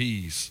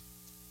MVPs?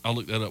 I'll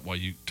look that up while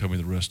you tell me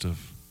the rest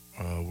of.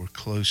 We're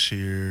close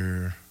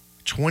here.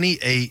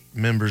 28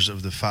 members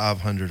of the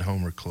 500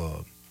 homer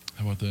club.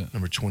 How about that?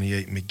 Number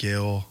 28,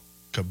 Miguel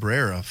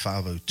Cabrera,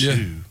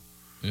 502.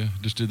 Yeah,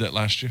 just did that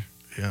last year.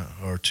 Yeah,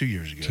 or 2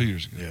 years ago. 2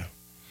 years ago. Yeah.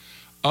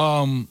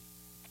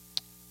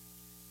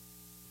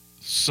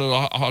 So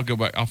I'll go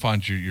back. I'll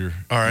find you your.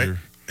 All right.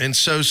 And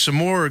so some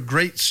more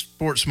great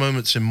sports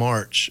moments in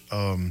March.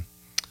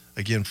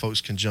 Again,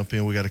 folks can jump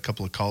in. We got a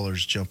couple of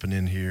callers jumping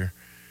in here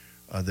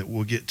that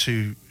we'll get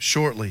to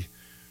shortly.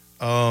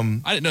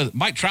 I didn't know that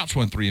Mike Trout's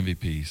won 3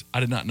 MVPs. I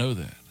did not know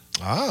that.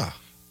 Ah.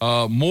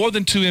 More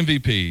than 2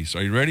 MVPs.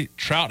 Are you ready?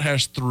 Trout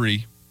has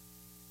 3.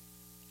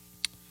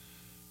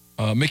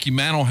 Mickey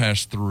Mantle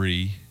has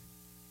 3.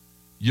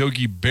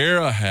 Yogi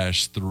Berra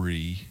has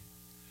 3.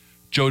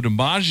 Joe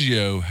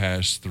DiMaggio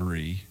has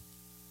 3.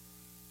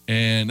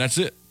 And that's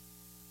it.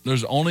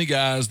 There's only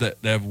guys that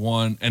have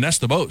won, and that's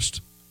the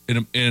most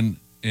in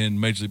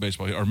Major League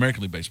Baseball or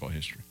American League Baseball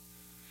history.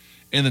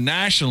 In the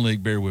National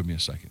League, bear with me a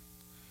second.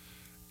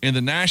 In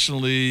the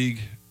National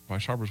League,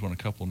 Bryce Harper's won a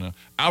couple now.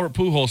 Albert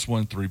Pujols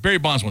won 3. Barry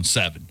Bonds won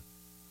 7.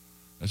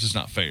 That's just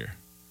not fair.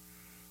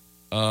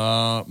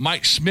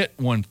 Mike Schmidt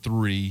won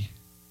 3.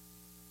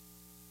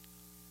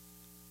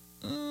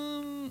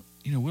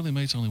 Willie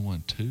Mays only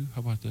won 2.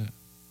 How about that?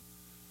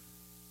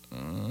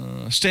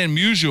 Stan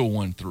Musial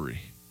won 3.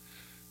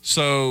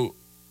 So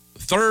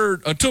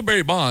third, until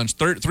Barry Bonds,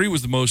 3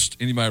 was the most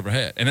anybody ever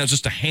had. And that's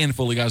just a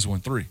handful of guys who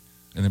won 3.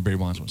 And then Barry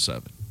Bonds won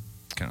 7.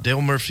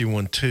 Dale Murphy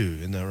won 2,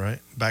 isn't that right?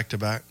 Back to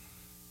back?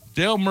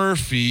 Dale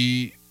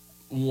Murphy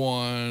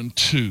won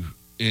 2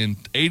 in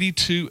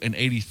 82 and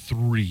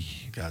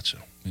 83. Gotcha.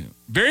 Yeah.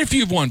 Very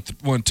few have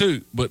won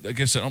 2, but I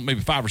guess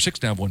maybe 5 or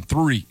 6 now have won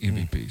 3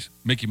 MVPs.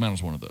 Mickey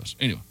Mantle's one of those.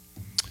 Anyway.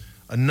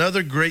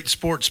 Another great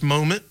sports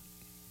moment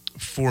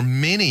for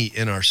many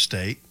in our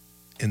state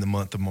in the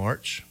month of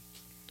March.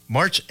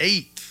 March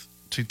 8th,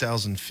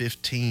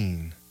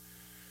 2015,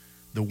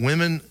 the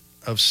women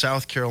of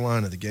South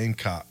Carolina, the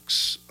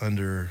Gamecocks,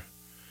 under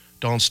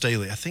Dawn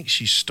Staley. I think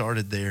she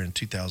started there in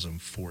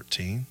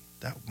 2014.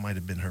 That might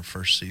have been her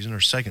first season or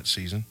second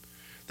season.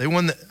 They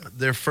won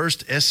their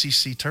first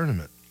SEC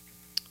tournament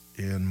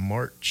in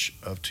March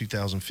of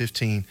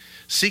 2015,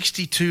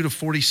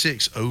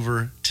 62-46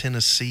 over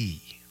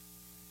Tennessee.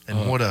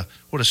 And what a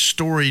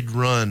storied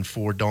run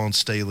for Dawn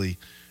Staley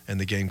and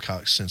the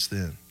Gamecocks since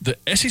then. The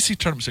SEC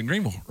tournament's in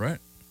Greenville, right?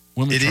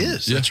 It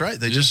is. Yeah. That's right.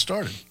 They just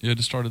started. Yeah,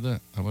 just started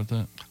that. How about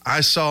that?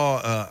 I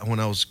saw, when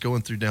I was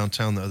going through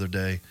downtown the other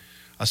day,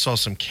 I saw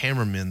some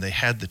cameramen. They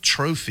had the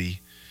trophy,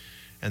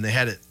 and they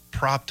had it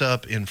propped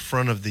up in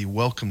front of the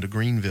Welcome to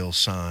Greenville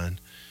sign,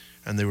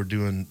 and they were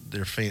doing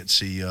their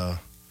fancy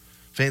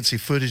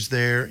footage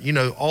there. You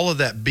know, all of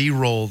that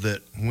B-roll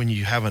that when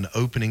you have an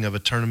opening of a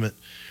tournament,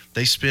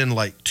 they spend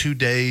like 2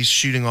 days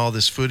shooting all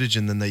this footage,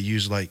 and then they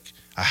use like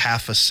a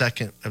half a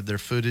second of their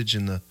footage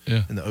in the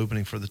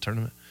opening for the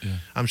tournament. Yeah.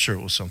 I'm sure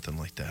it was something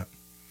like that.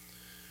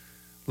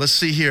 Let's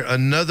see here.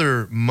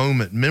 Another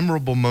moment,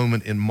 memorable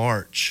moment in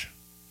March.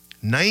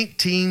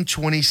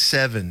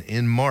 1927,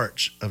 in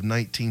March of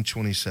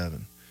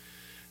 1927,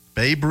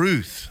 Babe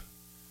Ruth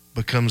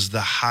becomes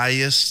the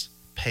highest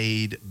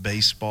paid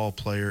baseball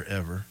player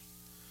ever.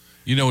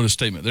 You know what his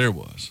statement there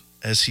was?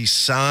 As he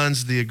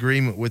signs the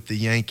agreement with the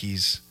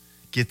Yankees,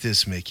 get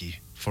this, Mickey,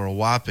 for a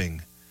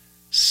whopping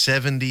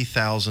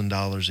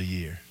 $70,000 a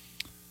year.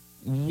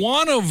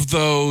 One of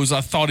those, I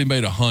thought he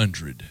made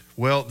 100.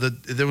 Well,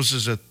 there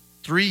was a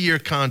 3-year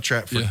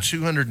contract for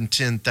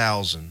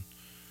 $210,000.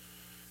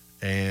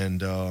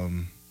 And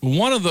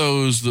one of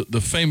those,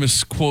 the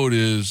famous quote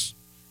is,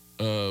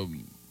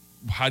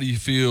 how do you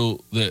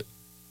feel that,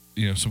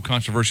 some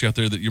controversy out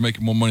there that you're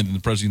making more money than the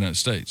President of the United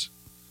States?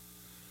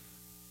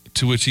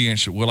 To which he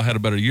answered, well, I had a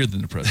better year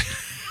than the President.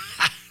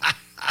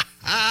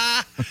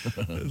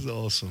 That's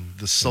awesome.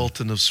 The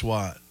Sultan of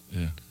SWAT.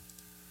 Yeah.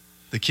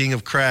 The King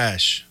of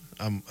Crash.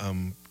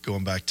 I'm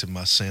going back to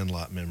my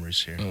Sandlot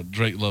memories here.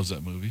 Drake loves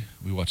that movie.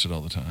 We watch it all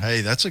the time.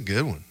 Hey, that's a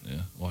good one.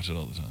 Yeah, watch it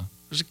all the time.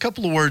 There's a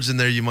couple of words in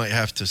there you might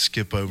have to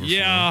skip over.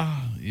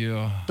 Yeah.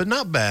 But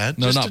not bad.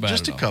 No, not bad.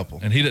 Just a couple.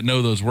 And he didn't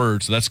know those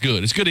words, so that's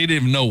good. It's good he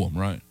didn't even know them,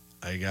 right?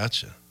 I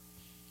gotcha.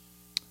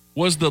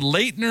 Was the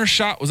Leitner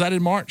shot, was that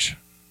in March?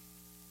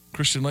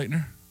 Christian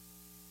Leitner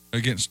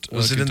against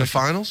Was it Kentucky? in the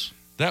finals?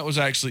 That was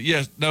actually,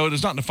 no, it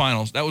was not in the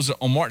finals. That was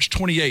on March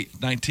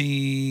 28th,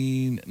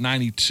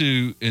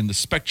 1992 in the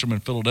Spectrum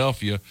in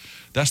Philadelphia.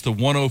 That's the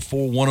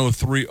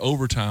 104-103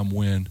 overtime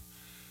win.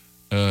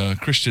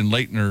 Christian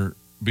Leitner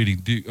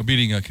beating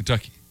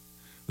Kentucky.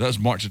 That was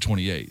March of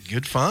 28th.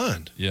 Good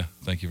find. Yeah,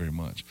 thank you very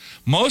much.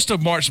 Most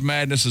of March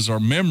Madness is our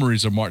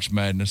memories of March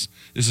Madness.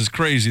 This is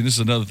crazy. This is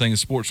another thing in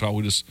sports why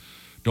we just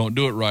don't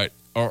do it right,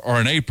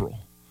 are in April.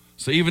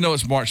 So even though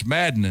it's March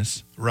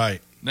Madness.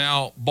 Right.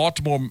 Now,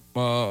 Baltimore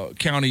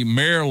County,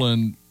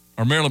 Maryland,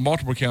 or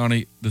Maryland-Baltimore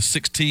County, the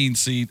 16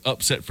 seed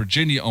upset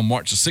Virginia on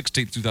March the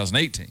 16th,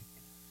 2018.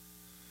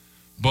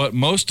 But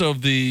most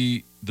of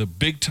the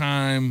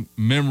big-time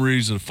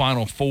memories of the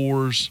Final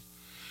Fours,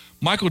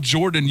 Michael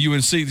Jordan,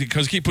 UNC,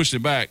 because keep pushing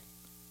it back,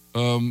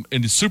 in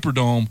the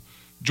Superdome,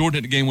 Jordan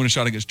hit the game-winning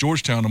shot against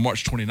Georgetown on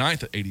March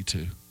 29th of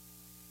 82.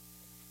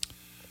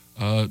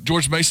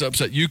 George Mesa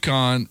upset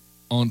UConn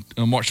on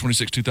March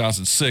 26,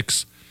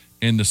 2006,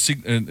 to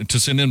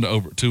send them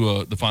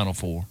to the Final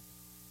Four.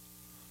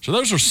 So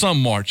those are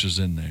some marches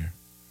in there.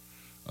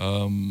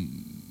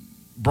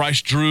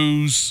 Bryce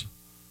Drew's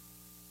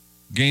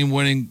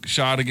game-winning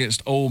shot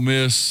against Ole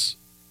Miss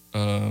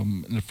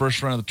in the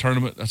first round of the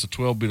tournament. That's a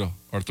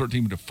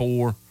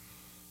 13-4.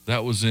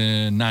 That was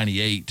in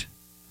 '98.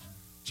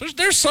 So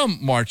there's some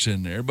march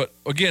in there, but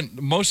again,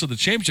 most of the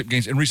championship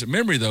games in recent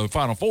memory, though,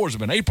 Final Fours have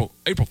been April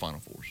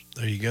Final Fours.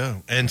 There you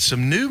go. And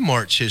some new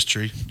March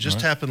history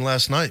just happened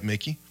last night,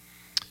 Mickey.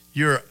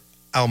 Your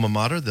alma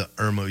mater, the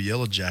Irmo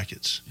Yellow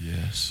Jackets.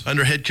 Yes.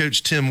 Under head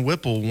coach Tim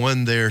Whipple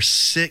won their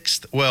his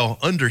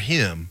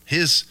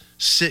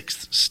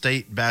 6th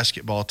state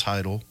basketball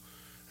title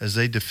as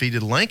they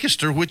defeated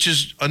Lancaster, which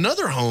is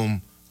another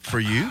home for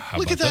you.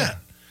 Look at that.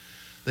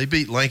 They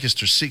beat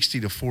Lancaster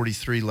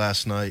 60-43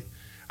 last night.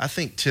 I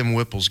think Tim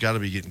Whipple's got to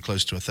be getting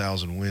close to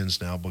 1,000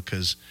 wins now,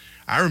 because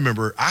I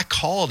remember I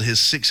called his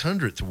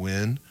 600th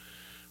win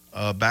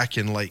back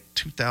in like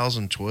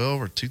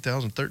 2012 or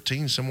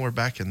 2013, somewhere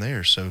back in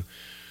there. So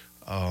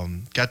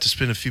got to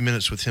spend a few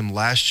minutes with him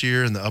last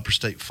year in the Upper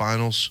State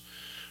Finals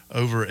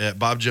over at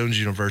Bob Jones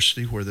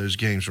University, where those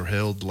games were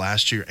held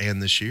last year and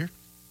this year.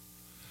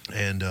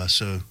 And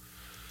so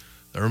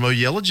the Irmo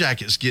Yellow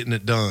Jackets getting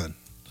it done.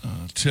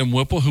 Tim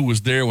Whipple, who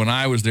was there when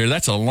I was there,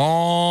 that's a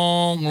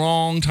long,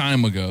 long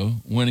time ago,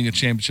 winning a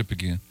championship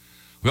again.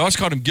 We always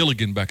called him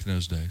Gilligan back in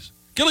those days.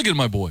 Gilligan,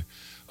 my boy.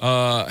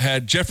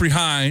 Had Jeffrey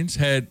Hines,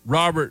 had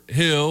Robert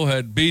Hill,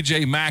 had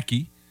B.J.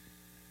 Mackey.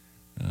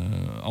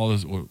 All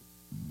those,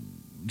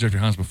 Jeffrey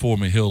Hines before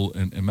me, Hill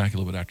and Mackey a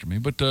little bit after me.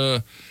 But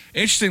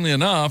interestingly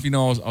enough,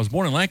 I was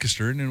born in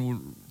Lancaster, and then we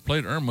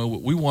played at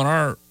Irmo. We won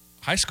our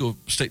high school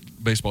state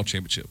baseball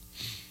championship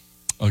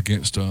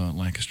against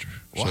Lancaster.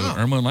 Wow. So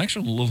Irmo and Lancaster,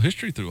 a little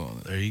history through all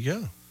that. There you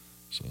go.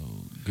 So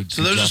good.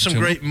 So good those job, are some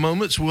Tim. great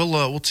moments.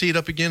 We'll tee it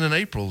up again in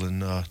April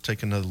and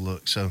take another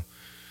look. So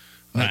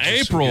Now,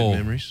 just some good April,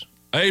 memories.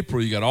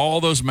 April, you got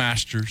all those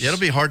Masters. Yeah, it'll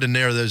be hard to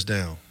narrow those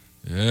down.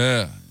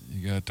 Yeah,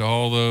 you got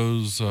all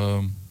those.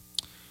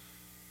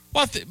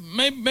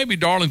 Maybe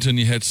Darlington,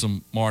 you had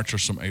some March or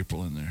some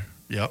April in there.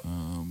 Yep.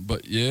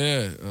 But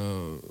yeah,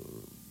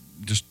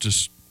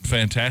 just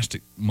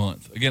fantastic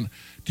month. Again,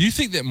 do you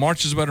think that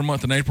March is a better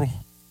month than April?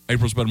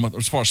 April's a better month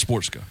as far as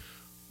sports go?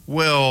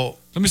 Well,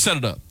 let me set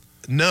it up.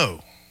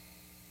 No.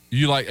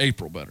 You like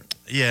April better?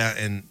 Yeah,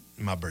 and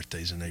my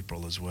birthday's in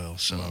April as well,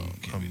 so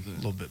I'm a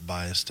little bit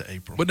biased to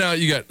April. But now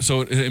you got,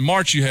 so in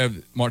March you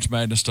have March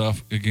Madness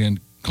stuff. Again,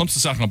 Clemson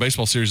South Carolina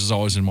Baseball Series is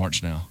always in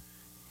March now.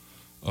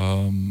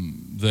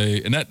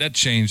 That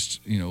changed,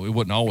 it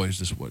wasn't always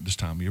this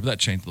time of year, but that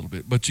changed a little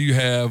bit. But you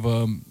have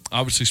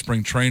obviously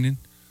spring training.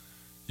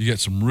 You got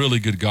some really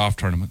good golf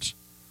tournaments.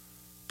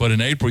 But in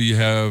April you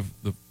have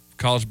the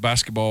college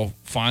basketball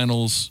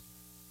finals.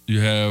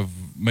 You have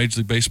Major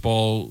League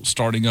Baseball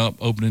starting up,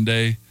 opening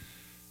day,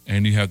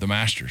 and you have the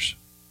Masters.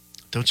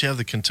 Don't you have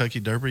the Kentucky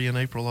Derby in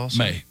April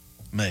also? May.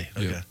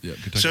 Okay. Yeah,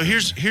 so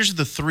here's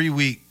the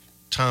 3-week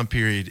time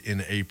period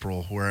in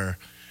April where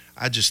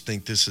I just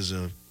think this is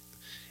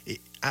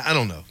I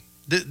don't know.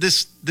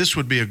 This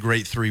would be a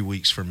great 3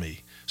 weeks for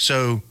me.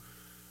 So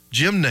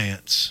Jim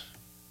Nantz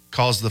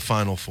calls the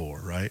Final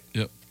Four, right?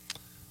 Yep.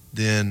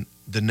 Then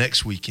the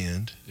next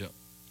weekend, yep,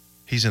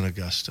 he's in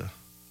Augusta,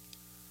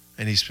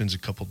 and he spends a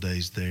couple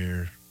days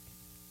there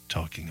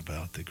talking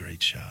about the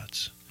great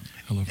shots.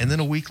 And then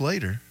a week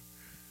later,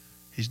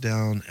 he's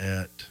down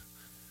at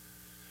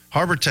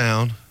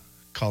Harbortown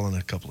calling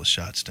a couple of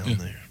shots down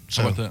there.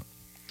 So how about that?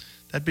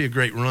 That'd be a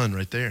great run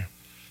right there.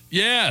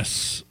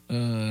 Yes.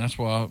 That's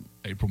why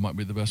April might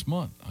be the best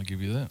month. I'll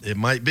give you that. It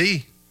might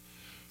be.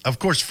 Of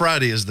course,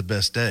 Friday is the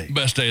best day.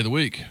 Best day of the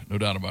week. No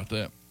doubt about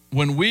that.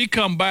 When we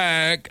come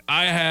back,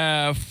 I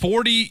have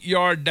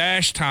 40-yard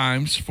dash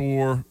times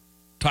for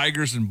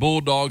Tigers and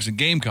Bulldogs and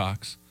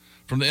Gamecocks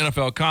from the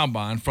NFL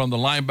Combine, from the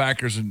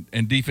linebackers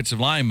and defensive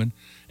linemen,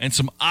 and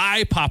some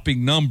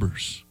eye-popping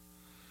numbers,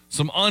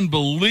 some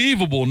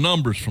unbelievable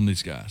numbers from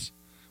these guys.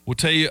 We'll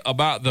tell you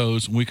about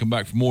those when we come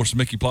back for more. It's the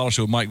Mickey Plyler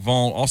Show with Mike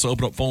Vaughn. Also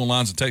open up phone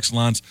lines and text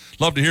lines.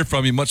 Love to hear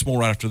from you. Much more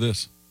right after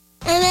this.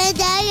 I'm a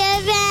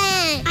Tiger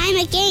fan. I'm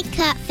a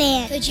Gamecock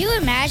fan. Could you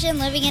imagine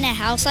living in a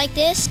house like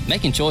this?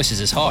 Making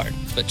choices is hard,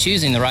 but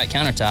choosing the right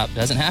countertop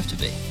doesn't have to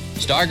be.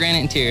 Star Granite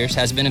Interiors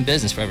has been in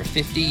business for over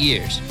 50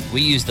 years.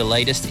 We use the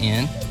latest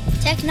in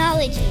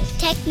technology.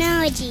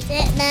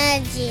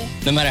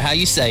 No matter how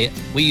you say it,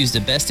 we use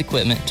the best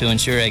equipment to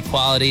ensure a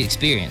quality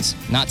experience.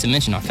 Not to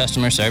mention our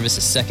customer service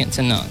is second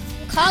to none.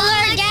 Call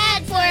our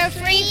dad for a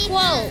free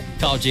quote.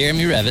 Call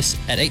Jeremy Revis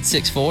at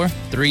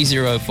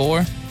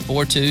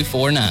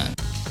 864-304-4249.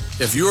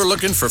 If you are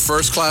looking for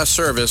first-class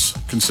service,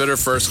 consider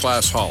First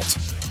Class Halt.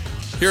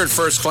 Here at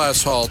First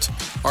Class Halt,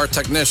 our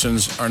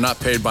technicians are not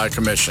paid by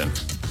commission.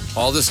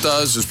 All this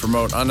does is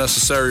promote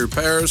unnecessary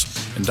repairs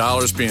and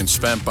dollars being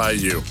spent by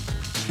you.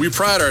 We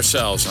pride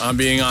ourselves on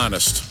being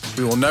honest.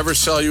 We will never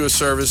sell you a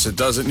service that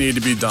doesn't need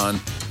to be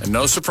done, and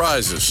no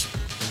surprises.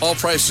 All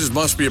prices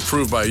must be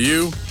approved by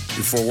you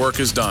before work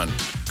is done.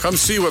 Come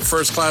see what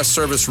first-class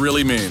service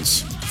really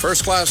means.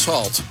 First Class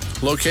Halt,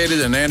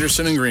 located in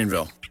Anderson and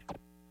Greenville.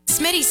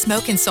 Smitty's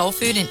Smoke and Soul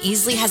Food in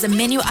Easley has a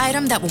menu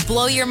item that will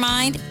blow your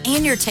mind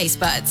and your taste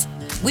buds.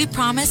 We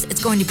promise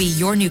it's going to be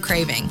your new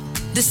craving.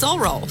 The Soul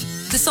Roll.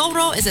 The Soul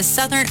Roll is a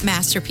Southern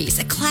masterpiece,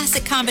 a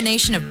classic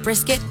combination of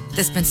brisket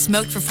that's been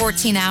smoked for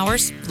 14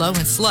 hours, low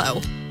and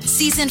slow,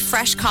 seasoned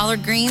fresh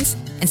collard greens,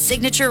 and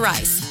signature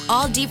rice,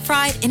 all deep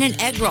fried in an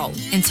egg roll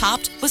and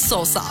topped with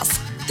soul sauce.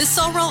 The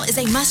Soul Roll is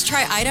a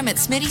must-try item at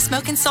Smitty's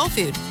Smoke and Soul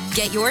Food.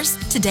 Get yours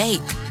today.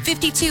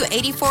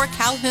 5284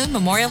 Calhoun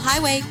Memorial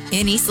Highway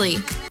in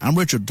Easley. I'm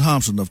Richard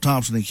Thompson of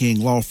Thompson &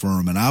 King Law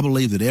Firm, and I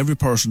believe that every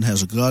person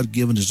has a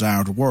God-given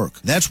desire to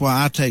work. That's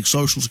why I take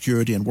Social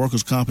Security and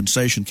workers'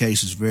 compensation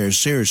cases very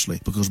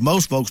seriously, because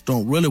most folks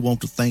don't really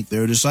want to think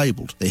they're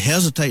disabled. They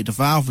hesitate to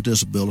file for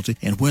disability,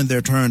 and when they're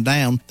turned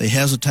down, they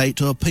hesitate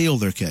to appeal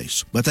their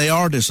case. But they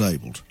are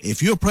disabled.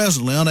 If you're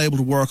presently unable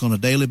to work on a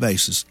daily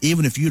basis,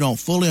 even if you don't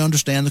fully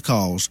understand the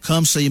cause,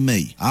 come see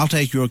me. I'll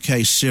take your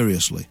case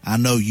seriously. I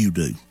know you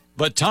do.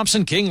 But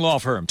Thompson King Law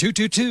Firm,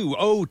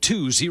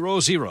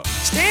 222-0200.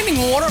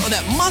 Standing water or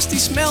that musty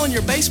smell in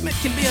your basement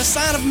can be a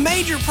sign of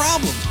major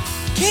problems.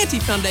 Canty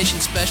Foundation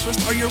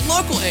specialists are your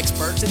local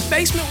experts in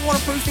basement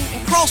waterproofing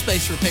and crawl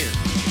space repair.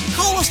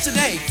 Call us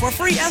today for a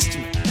free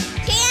estimate.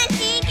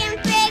 Canty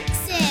can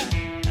fix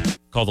it.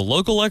 Call the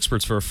local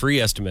experts for a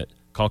free estimate.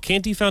 Call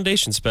Canty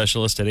Foundation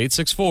Specialist at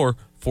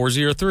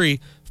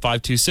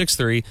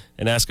 864-403-5263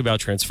 and ask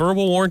about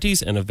transferable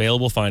warranties and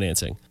available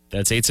financing.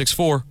 That's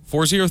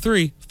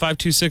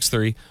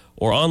 864-403-5263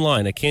 or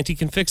online at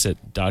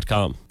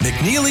cantycanfixit.com.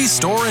 McNeely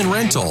Store and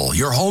Rental,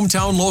 your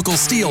hometown local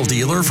steel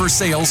dealer for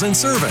sales and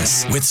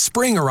service. With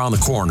spring around the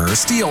corner,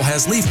 Steel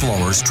has leaf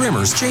blowers,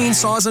 trimmers,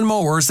 chainsaws, and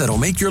mowers that'll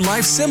make your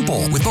life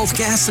simple. With both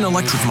gas and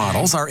electric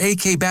models, our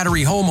AK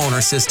battery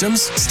homeowner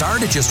systems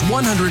start at just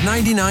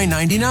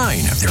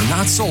 $199.99. They're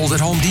not sold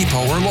at Home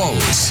Depot or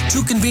Lowe's.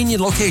 2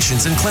 convenient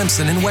locations in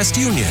Clemson and West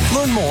Union.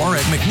 Learn more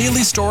at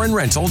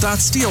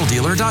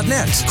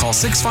McNeelyStoreandRental.steeldealer.net. Call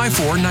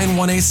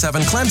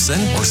 654-9187 Clemson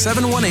or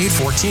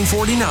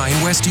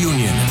 718-1449 West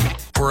Union.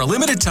 For a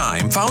limited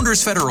time,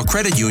 Founders Federal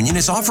Credit Union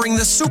is offering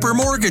the Super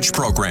Mortgage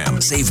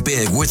Program. Save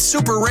big with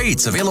super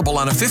rates available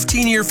on a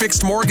 15-year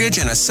fixed mortgage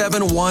and a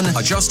 7/1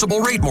 adjustable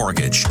rate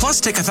mortgage.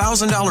 Plus, take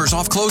 $1,000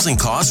 off closing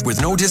costs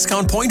with no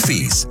discount point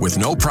fees. With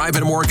no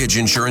private mortgage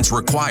insurance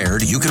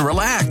required, you can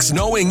relax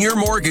knowing your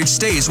mortgage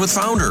stays with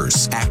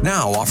Founders. Act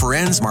now. Offer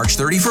ends March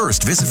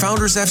 31st. Visit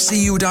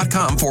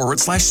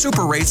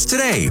foundersfcu.com/super rates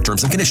today.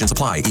 Terms and conditions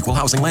apply. Equal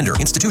housing lender.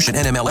 Institution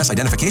NMLS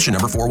identification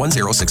number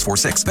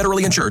 410646.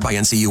 Federally insured by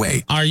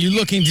NCUA. Are you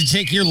looking to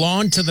take your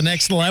lawn to the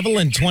next level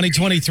in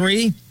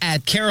 2023?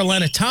 At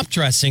Carolina Top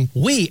Dressing,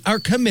 we are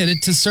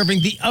committed to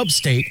serving the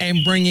upstate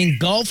and bringing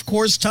golf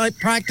course type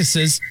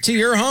practices to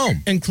your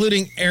home,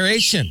 including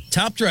aeration,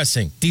 top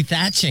dressing,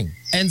 dethatching,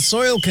 and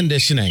soil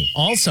conditioning.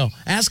 Also,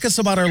 ask us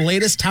about our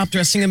latest top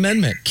dressing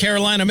amendment,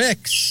 Carolina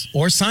Mix,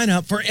 or sign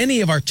up for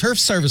any of our turf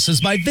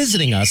services by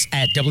visiting us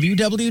at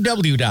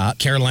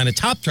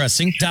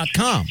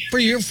www.carolinatopdressing.com for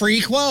your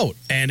free quote.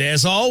 And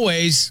as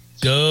always,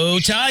 go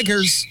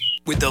Tigers!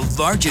 With the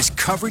largest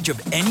coverage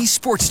of any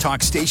sports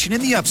talk station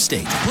in the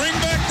upstate. Bring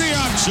back the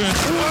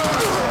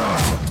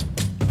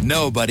action.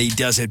 Nobody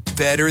does it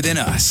better than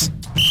us.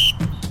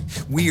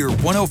 We're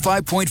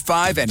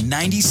 105.5 and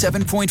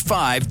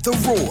 97.5 The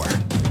Roar,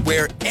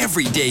 where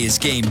every day is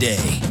game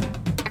day.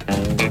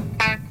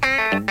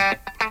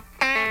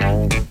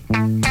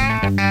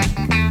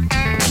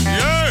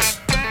 Yes!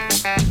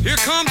 Here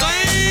comes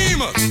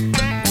Amos!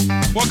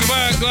 Welcome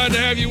back. Glad to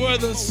have you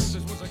with us.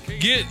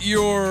 Get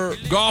your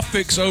golf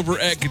fix over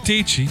at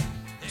Katichi,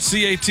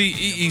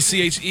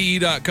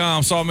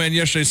 CATEECHEE.com. Saw a man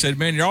yesterday said,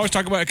 man, you're always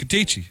talking about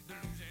Katichi.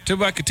 Tell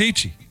me about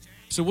Katichi. I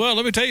said, well,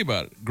 let me tell you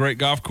about it. Great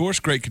golf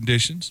course, great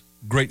conditions,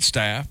 great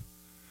staff.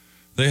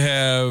 They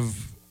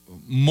have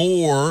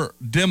more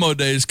demo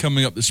days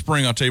coming up this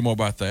spring. I'll tell you more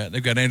about that.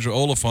 They've got Andrew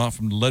Oliphant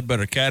from the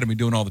Ledbetter Academy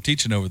doing all the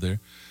teaching over there.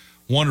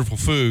 Wonderful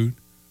food.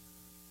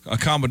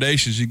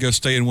 Accommodations. You can go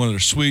stay in one of their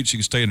suites. You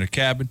can stay in their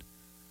cabin.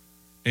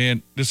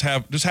 And just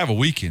have a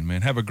weekend,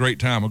 man. Have a great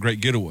time, a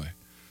great getaway.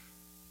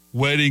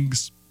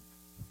 Weddings,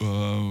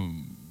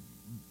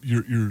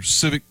 your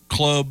civic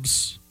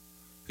clubs.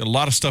 Got a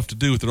lot of stuff to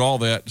do with it, all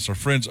that. It's our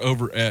friends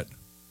over at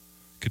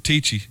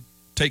Katichi.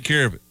 Take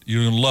care of it.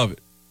 You're going to love it.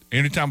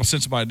 Anytime I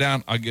send somebody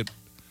down,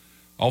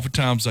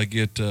 oftentimes I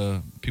get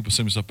people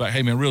send me stuff back.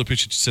 Hey, man, really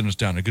appreciate you sending us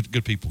down there.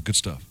 Good people, good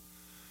stuff.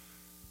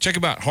 Check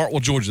them out,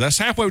 Hartwell, Georgia. That's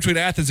halfway between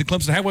Athens and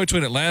Clemson, halfway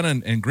between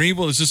Atlanta and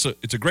Greenville.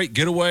 It's a great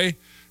getaway.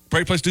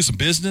 Great place to do some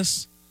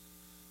business.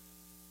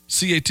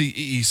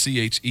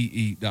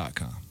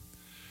 CATEECHEE.com.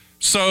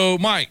 So,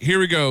 Mike, here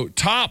we go.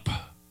 Top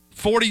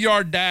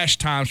 40-yard dash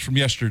times from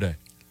yesterday.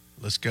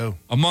 Let's go.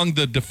 Among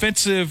the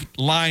defensive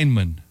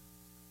linemen,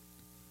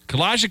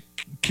 Kalijah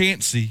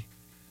Cansey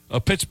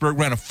of Pittsburgh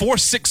ran a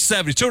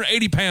 4.67. He's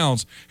 280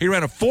 pounds. He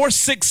ran a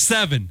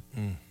 4.67.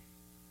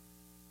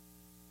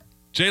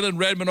 Jalen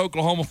Redmond,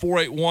 Oklahoma,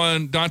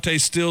 4.81. Dante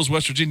Stills,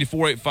 West Virginia,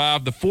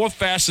 4.85. The fourth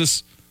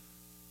fastest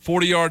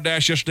 40-yard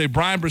dash yesterday,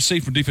 Brian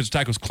Brissett from defensive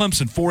tackles,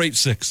 Clemson,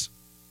 4.86.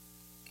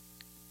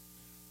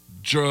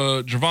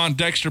 Javon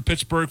Dexter,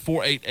 Pittsburgh,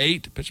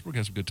 4.88. Pittsburgh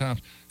has some good times.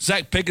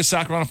 Zach Pickett,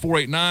 South Carolina,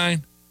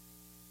 4.89.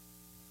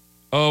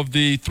 Of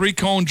the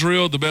three-cone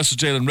drill, the best was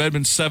Jalen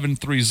Redmond,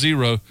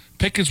 7.30.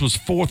 Pickens was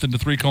fourth in the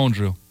three-cone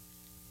drill.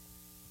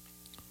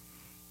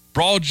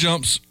 Broad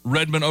jumps,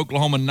 Redmond,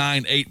 Oklahoma,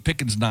 9.8.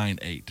 Pickens,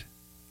 9.8.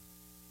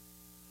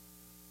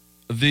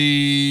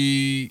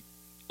 The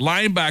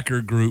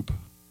linebacker group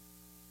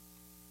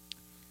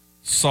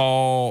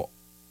saw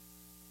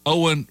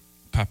Owen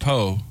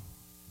Papo, I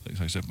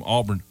think I said from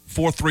Auburn,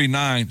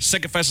 4.39.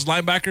 Second fastest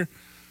linebacker,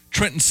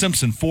 Trenton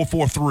Simpson,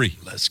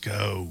 4.43. Let's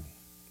go.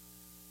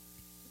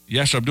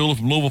 Yasser Abdullah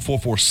from Louisville,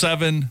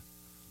 4.47.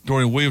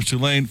 Dorian Williams,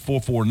 Tulane,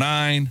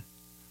 4.49.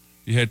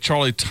 You had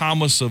Charlie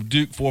Thomas of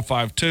Duke,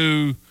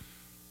 4.52.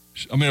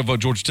 Of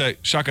Georgia Tech.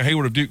 Shaka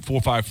Hayward of Duke,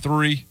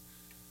 4.53.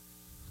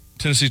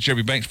 Tennessee's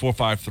Jeremy Banks,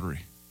 4.53.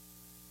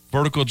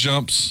 Vertical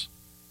jumps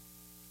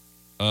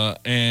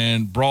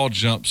and broad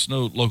jumps,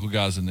 no local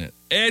guys in that.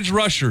 Edge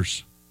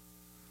rushers.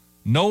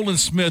 Nolan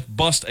Smith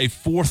bust a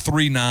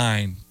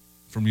 4.39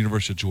 from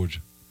University of Georgia.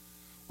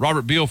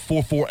 Robert Beal,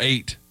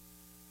 4.48.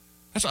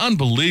 That's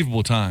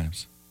unbelievable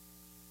times.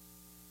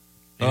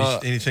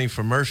 Anything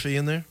for Murphy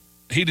in there?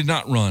 He did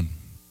not run.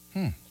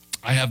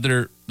 I have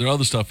their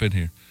other stuff in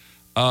here.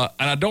 And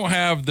I don't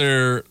have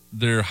their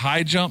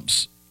high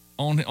jumps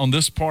on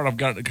this part. I've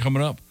got it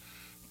coming up.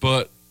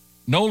 But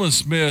Nolan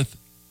Smith,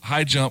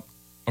 high jump,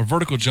 or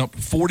vertical jump,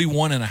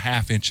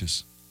 41.5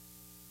 inches.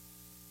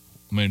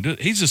 I mean,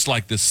 he's just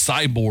like this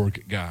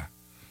cyborg guy.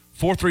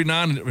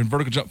 4.39 and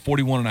vertical jump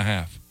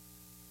 41.5.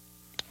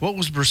 What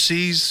was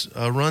Bressee's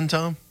run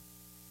time?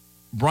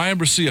 Brian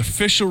Bresee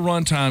official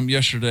run time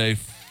yesterday,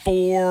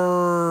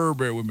 bear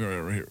with me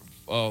right here,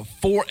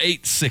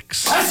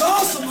 4.86. That's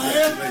awesome,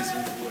 man.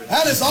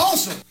 That is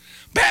awesome.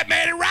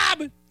 Batman and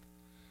Robin.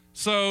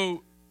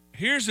 So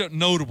here's the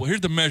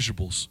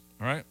measurables,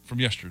 all right, from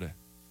yesterday.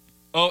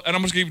 Oh, and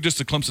I'm going to give you just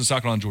the Clemson,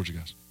 South Carolina, Georgia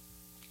guys.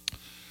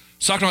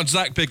 South Carolina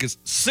Zach Pickens,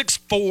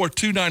 6'4",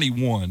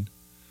 291.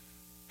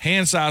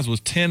 Hand size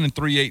was 10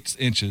 3/8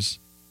 inches.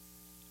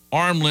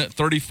 Arm length,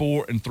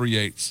 34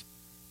 3/8.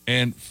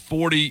 And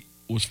 40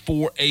 was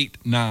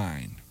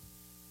 4.89.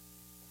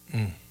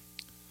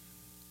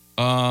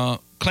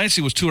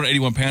 Clancy was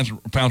 281 pounds,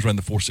 ran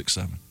the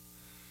 4.67.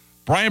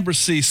 Brian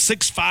Bresee,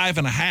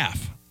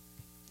 6'5.5",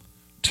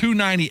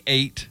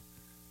 298,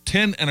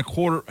 10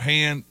 1/4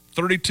 hand,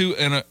 32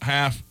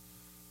 1/2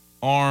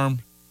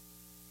 arm,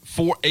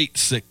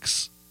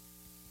 4.86.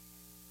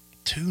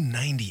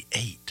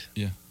 298.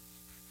 Yeah.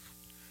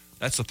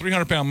 That's a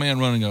 300-pound man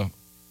running a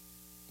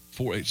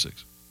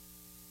 4.86.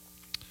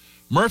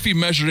 Murphy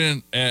measured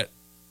in at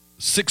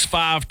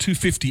 6'5",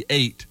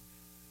 258.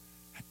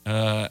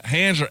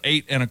 Hands are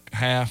 8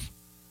 1/2.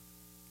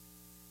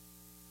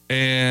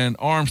 And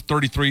arms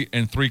 33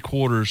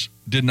 3/4,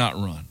 did not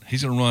run.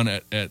 He's going to run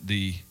at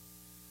the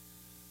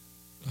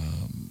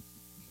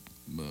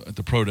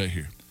pro day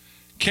here.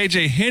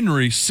 KJ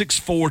Henry,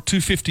 6'4",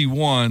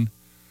 251,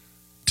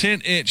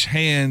 10-inch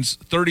hands,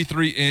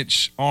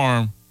 33-inch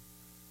arm,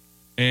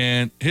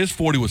 and his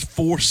 40 was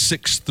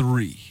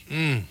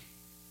 4.63.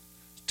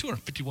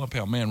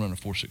 251-pound man running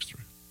 4.63.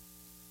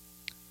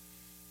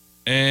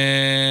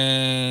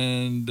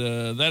 And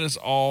that is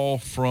all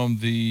from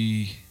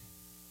the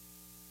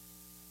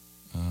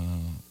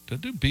did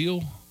I do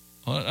Beal?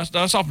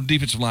 That's all from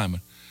defensive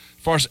linemen.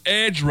 As far as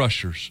edge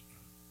rushers,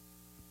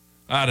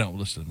 I don't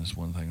listen to this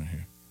one thing right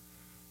here.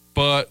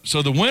 But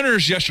so the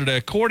winners yesterday,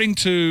 according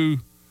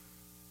to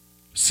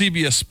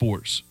CBS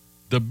Sports,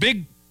 the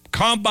big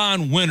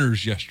combine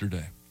winners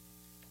yesterday,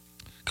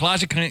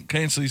 Kalijah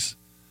Kancey's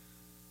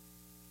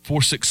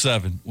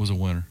 4.67 was a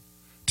winner.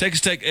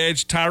 Texas Tech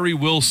edge Tyree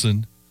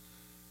Wilson,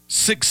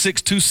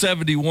 6'6",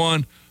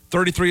 271,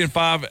 33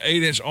 5,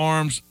 8-inch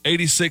arms,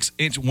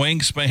 86-inch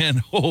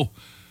wingspan. Oh,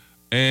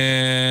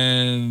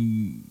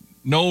 and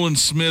Nolan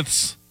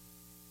Smith's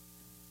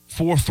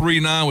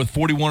 4.39 with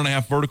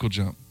 41.5 vertical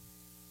jump.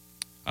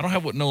 I don't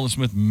have what Nolan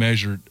Smith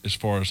measured as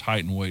far as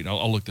height and weight.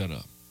 I'll look that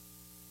up.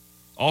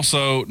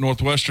 Also,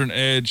 Northwestern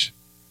edge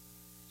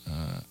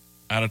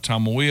out of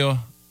Tamuia,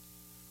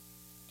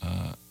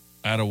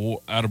 out of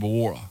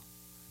Bawara.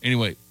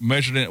 Anyway,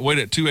 measured in, weighed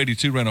at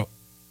 282,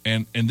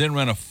 and then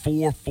ran a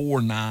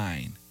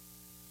 4.49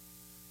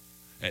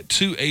 at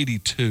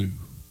 282.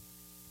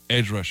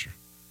 Edge rusher,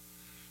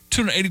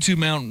 282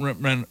 pound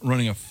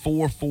running a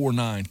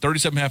 4.49,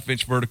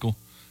 37.5-inch vertical,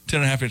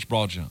 10.5-inch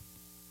broad jump.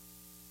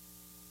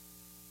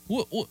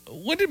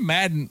 When did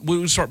Madden? We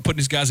would start putting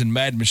these guys in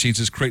Madden machines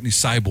as creating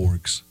these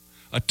cyborgs.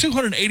 A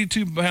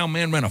 282-pound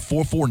man ran a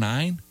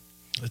 4.49.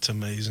 That's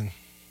amazing.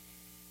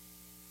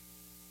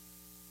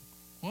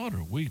 What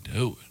are we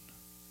doing?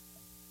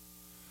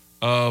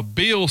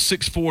 Beal,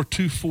 6'4",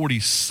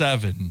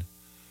 247,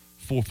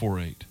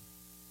 4.48.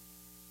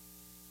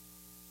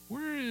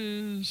 Where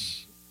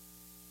is?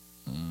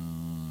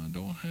 I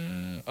don't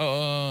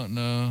have.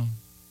 No.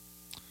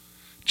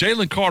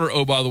 Jalen Carter,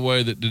 oh, by the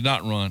way, that did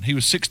not run. He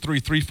was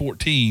 6'3",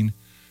 314,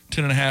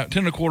 10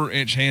 1/4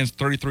 inch hands,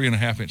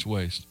 33.5-inch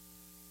waist.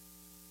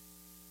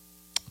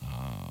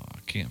 I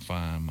can't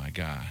find my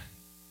guy,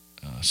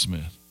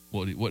 Smith.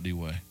 What did he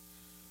weigh?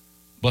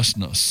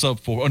 Busting a sub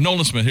 4. Oh,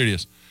 Nolan Smith, here he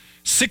is.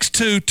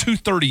 6'2",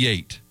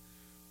 238,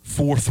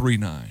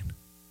 4.39.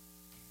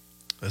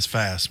 That's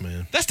fast,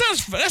 man. That's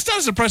not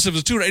as impressive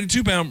as a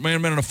 282-pound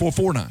man running a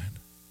 4.49.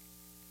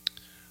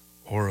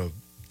 Or a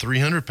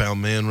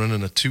 300-pound man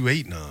running a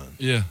 2.89.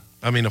 Yeah.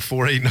 I mean, a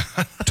 4.89.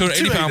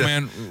 280-pound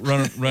man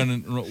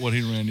running what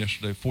he ran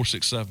yesterday,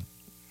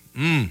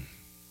 4.67.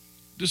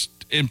 Just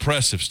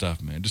impressive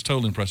stuff, man. Just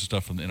totally impressive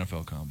stuff from the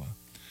NFL Combine.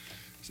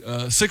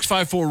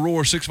 654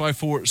 Roar,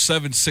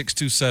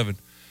 654-7627.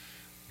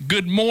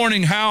 Good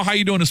morning, Hal. How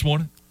you doing this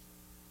morning?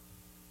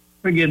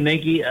 Pretty good,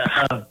 Mickey.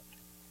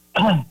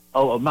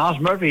 Miles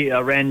Murphy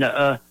ran.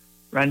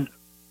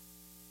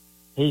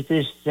 He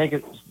finished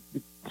second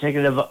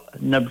of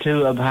number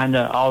 2 behind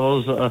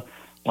all those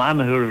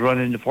linemen who was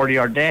running the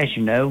 40-yard dash.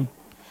 You know.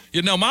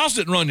 Yeah, no, Miles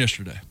didn't run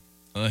yesterday.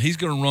 He's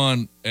going to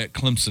run at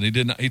Clemson. He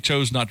did not. He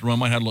chose not to run.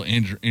 Might have had a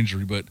little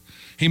injury, but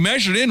he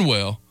measured in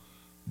well.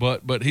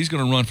 But he's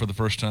going to run for the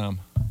first time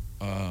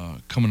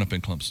coming up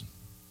in Clemson.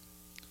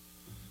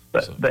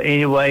 But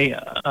anyway,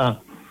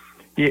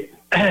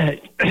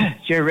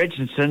 Jerry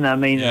Richardson. I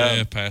mean,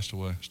 passed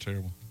away. It's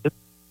terrible.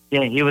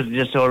 Yeah, he was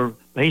just sort of.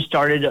 He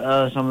started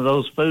some of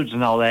those foods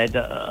and all that.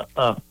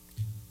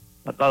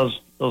 Those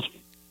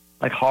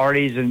like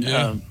Hardee's and.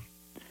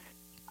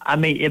 I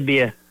mean, it'd be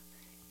a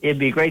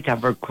great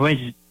time for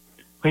Quincy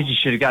Quincy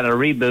should have gotten a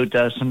reboot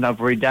sometime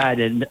before he died,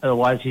 and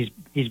otherwise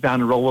he's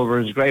bound to roll over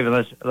his grave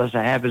unless that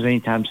happens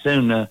anytime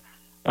soon.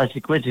 Unless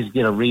Quincy's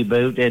get a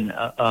reboot, and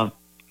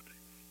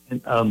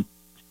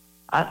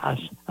I've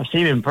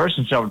seen him in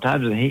person several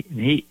times, and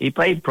he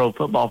played pro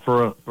football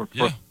for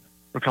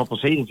a couple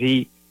of seasons.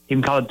 He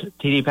even called a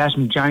TD pass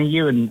from Johnny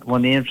U and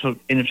won the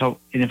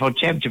NFL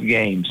championship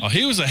games. Oh,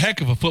 he was a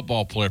heck of a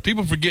football player.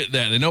 People forget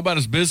that. They know about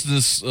his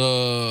business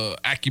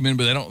acumen,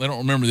 but they don't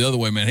remember the other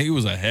way, man. He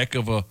was a heck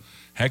of a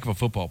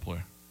football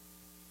player.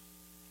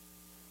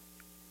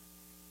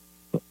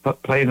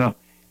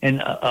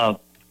 And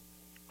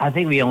I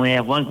think we only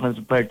have one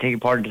Clemson player taking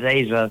part in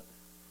today's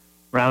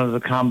round of the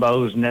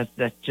combos, and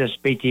that's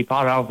just BT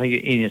Potter. I don't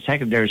think any of the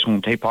secondary is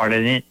going to take part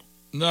in it.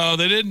 No,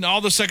 they didn't. All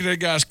the secondary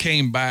guys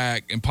came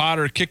back, and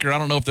Potter, kicker, I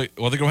don't know if they're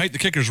going to hate the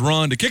kickers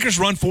run. Do kickers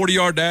run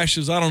 40-yard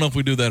dashes? I don't know if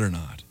we do that or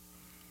not.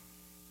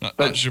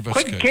 Not sure if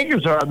that's the case.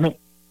 Kickers are,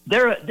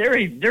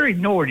 they're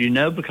ignored,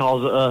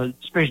 because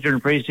especially during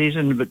the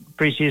preseason, but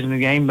preseason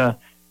game,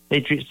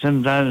 they treat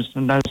sometimes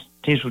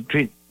teams would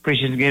treat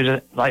preseason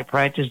games like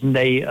practice, and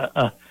they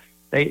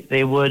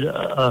would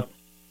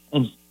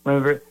and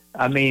remember,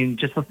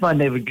 just for fun,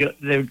 they would go.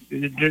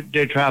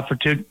 They'd try for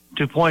two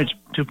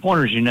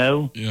pointers.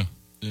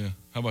 Yeah.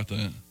 How about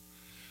that?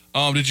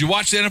 Did you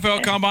watch the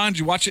NFL Combine? Did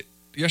you watch it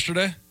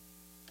yesterday?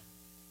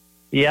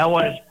 Yeah,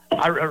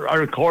 I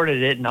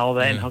recorded it and all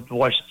that, and hope to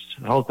watch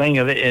the whole thing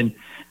of it. And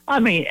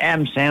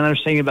Adam Sandler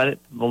singing about it,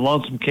 the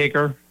lonesome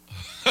kicker.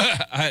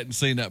 I hadn't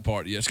seen that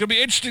part yet. It's going to be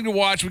interesting to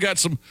watch. We got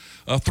some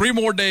 3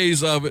 more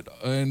days of it,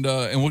 and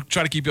we'll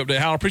try to keep you updated.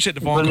 Hal, I appreciate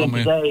the phone call,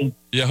 man. Today.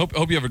 Yeah,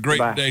 hope you have a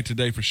great day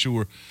today for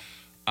sure.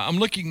 I'm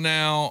looking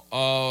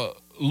now.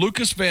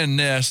 Lucas Van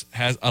Ness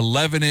has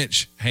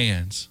 11-inch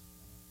hands.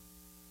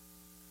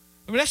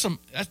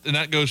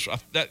 That goes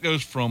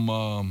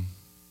from.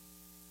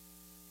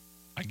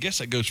 I guess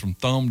that goes from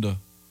thumb to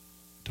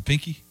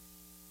pinky.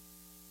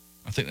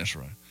 I think that's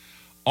right.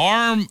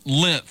 Arm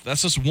length.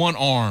 That's just one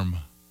arm.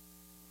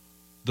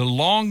 The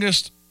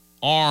longest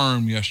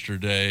arm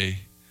yesterday,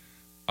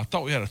 I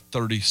thought we had a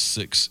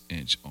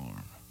 36-inch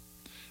arm.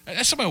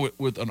 That's somebody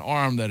with an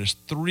arm that is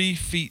 3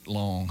 feet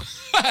long.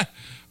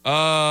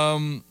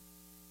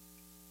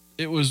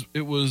 It was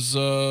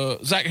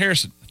Zach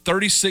Harrison,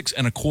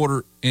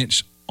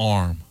 36.25-inch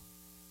arm.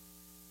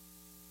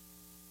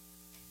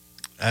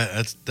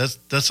 That's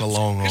a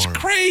long arm. It's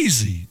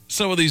crazy.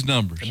 Some of these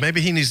numbers.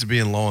 Maybe he needs to be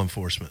in law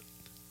enforcement.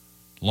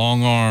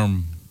 Long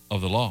arm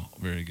of the law.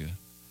 Very good.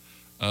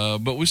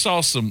 But we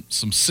saw some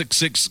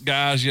 6'6"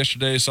 guys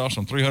yesterday. Saw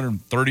some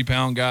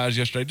 330-pound guys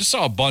yesterday. Just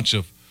saw a bunch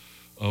of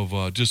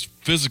just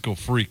physical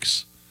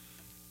freaks.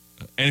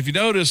 And if you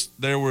notice,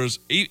 there was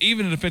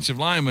even a defensive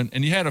lineman,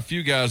 and you had a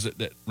few guys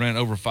that ran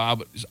over 5,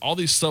 but all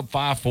these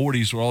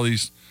sub-540s were all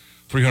these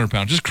 300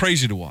 pounds. Just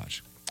crazy to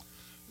watch.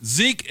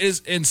 Zeke is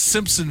in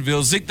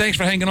Simpsonville. Zeke, thanks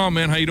for hanging on,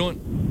 man. How you doing?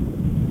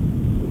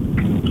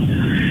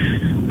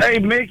 Hey,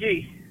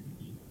 Mickey.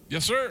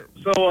 Yes, sir.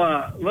 So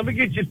let me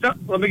get your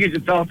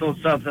thoughts on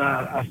something.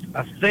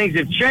 Things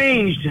have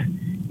changed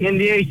in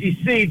the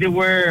ACC to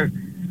where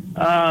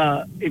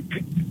I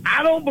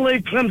don't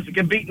believe Clemson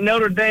can beat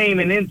Notre Dame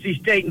and NC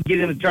State and get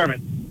in the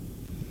tournament.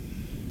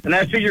 And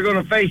that's who you're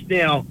going to face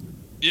now.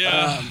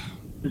 Yeah.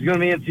 It's going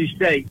to be NC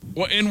State.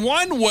 Well, in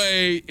one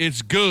way,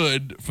 it's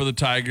good for the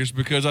Tigers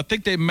because I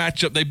think they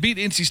match up. They beat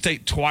NC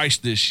State twice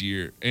this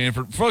year. And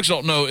for folks who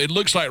don't know, it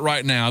looks like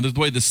right now, the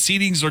way the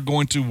seedings are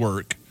going to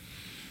work,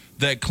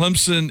 that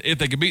Clemson, if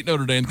they can beat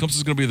Notre Dame,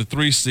 Clemson's going to be the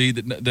 3 seed.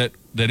 That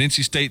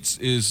NC State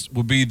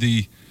will be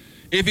the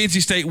 – if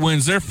NC State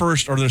wins their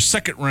first or their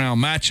second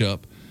round matchup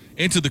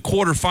into the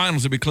quarterfinals,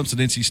 it'll be Clemson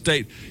NC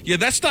State. Yeah,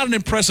 that's not an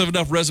impressive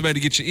enough resume to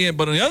get you in.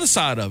 But on the other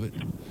side of it,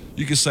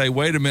 you can say,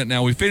 wait a minute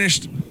now, we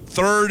finished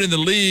third in the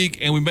league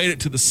and we made it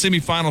to the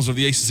semifinals of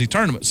the ACC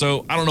tournament.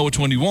 So I don't know which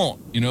one you want,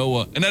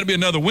 and that'd be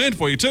another win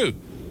for you too.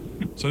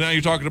 So now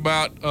you're talking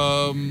about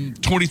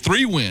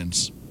 23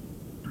 wins.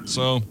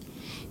 So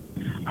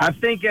I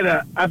think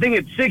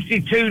it's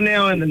 62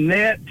 now in the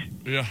net.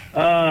 Yeah.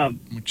 Let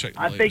me check.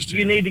 I think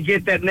you need to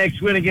get that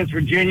next win against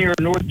Virginia or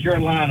North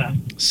Carolina.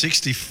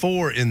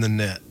 64 in the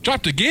net.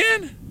 Dropped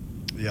again?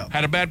 Yeah.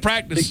 Had a bad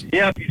practice.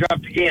 Yep, you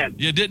dropped again.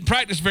 You didn't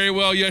practice very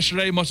well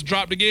yesterday. Must have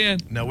dropped again.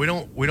 No, we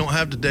don't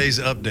have today's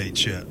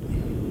updates yet.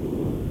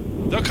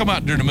 They'll come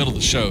out during the middle of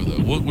the show,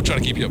 though. We'll try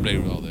to keep you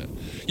updated with all that.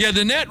 Yeah,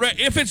 the net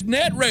if it's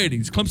net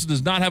ratings, Clemson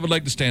does not have a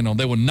leg to stand on.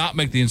 They will not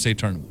make the in-state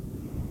tournament.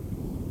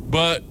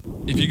 But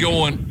if you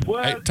go on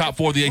top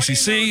 4 of the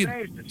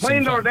ACC,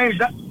 playing Notre Dame's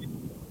not.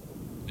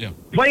 Yeah.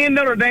 Playing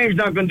Notre Dame's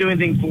not going to do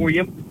anything for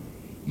you.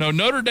 No,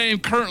 Notre Dame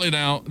currently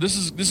now. This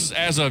is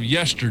as of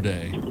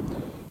yesterday.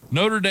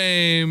 Notre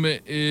Dame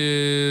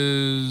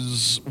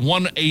is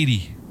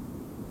 180.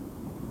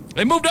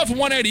 They moved up from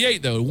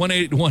 188 though,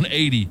 180 to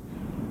 180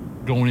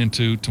 going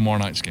into tomorrow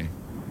night's game.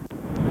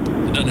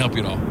 It doesn't help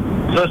you at all.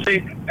 So see,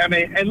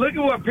 and look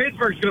at what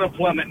Pittsburgh's going to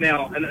plummet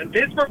now. And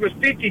Pittsburgh was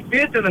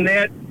 55th in the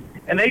net,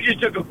 and they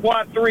just took a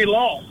quad 3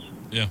 loss.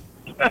 Yeah.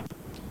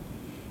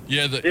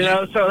 Yeah.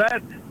 So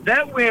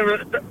that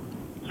win.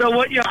 So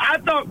I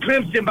thought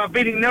Clemson, by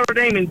beating Notre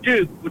Dame and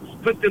Duke,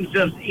 would put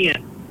themselves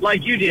in,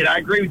 like you did. I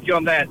agree with you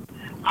on that.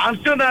 I'm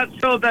still not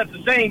so that's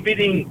the same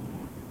beating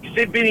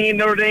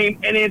Notre Dame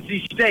and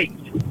NC State.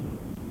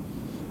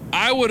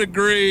 I would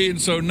agree. And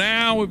so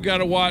now we've got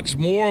to watch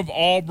more of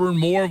Auburn,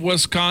 more of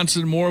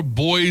Wisconsin, more of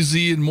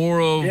Boise, and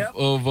more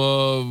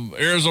of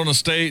Arizona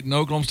State and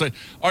Oklahoma State.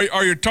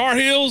 Are your Tar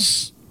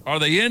Heels, are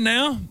they in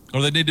now,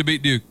 or they need to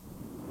beat Duke?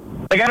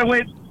 They got to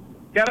win.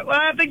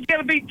 I think you got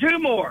to beat two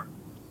more.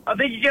 I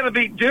think you got to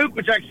beat Duke,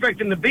 which I expect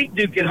them to beat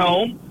Duke at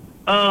home.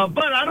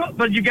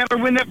 But you got to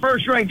win that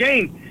first-round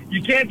game.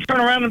 You can't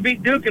turn around and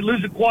beat Duke and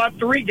lose a quad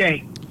 3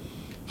 game.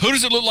 Who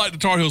does it look like the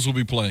Tar Heels will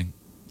be playing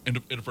in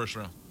the first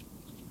round?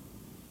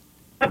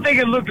 I think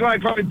it looked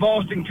like probably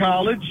Boston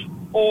College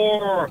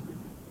or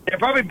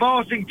probably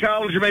Boston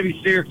College or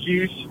maybe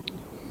Syracuse.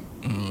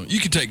 You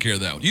can take care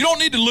of that one. You don't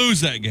need to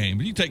lose that game,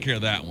 but you take care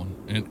of that one.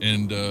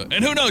 And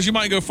who knows? You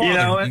might go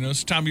farther.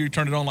 It's time you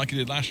turn it on like you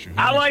did last year.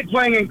 I like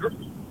playing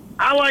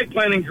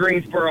in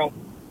Greensboro.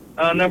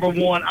 Number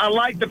one, I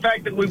like the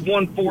fact that we've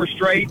won 4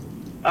 straight,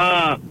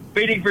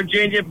 beating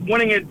Virginia,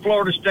 winning at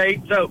Florida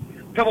State. So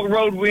a couple of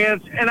road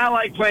wins, and I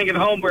like playing at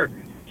home. We're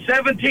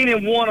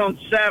 17-1 on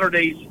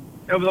Saturdays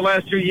over the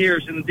last 2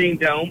 years in the Dean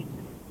Dome.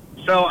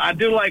 So I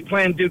do like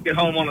playing Duke at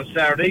home on a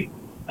Saturday.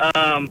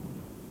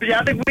 But yeah,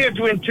 I think we have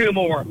to win 2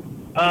 more.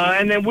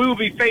 And then we will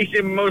be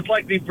facing most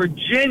likely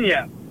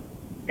Virginia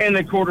in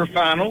the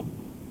quarterfinal.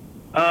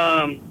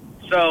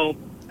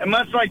 And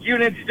much like you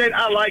and NC State,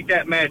 I like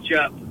that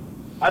matchup.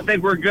 I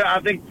think we're good. I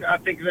think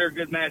they're a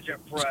good matchup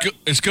for us.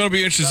 It's going to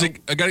be interesting.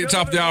 I got to get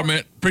top of the hour,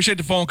 man. Appreciate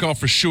the phone call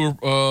for sure.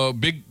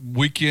 Big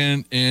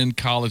weekend in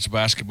college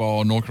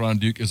basketball. North Carolina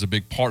Duke is a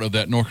big part of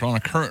that. North Carolina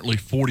currently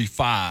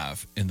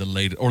 45 in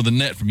the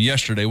net from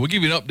yesterday. We'll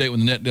give you an update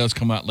when the net does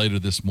come out later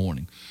this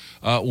morning.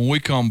 When we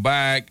come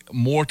back,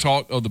 more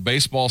talk of the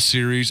baseball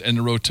series and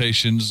the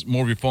rotations,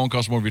 more of your phone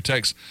calls, more of your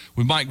texts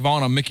with Mike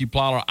Vaughn on Mickey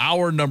Plyler,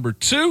 hour number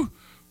 2,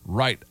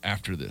 right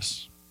after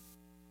this.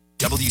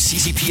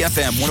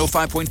 WCCP-FM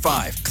 105.5,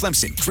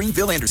 Clemson,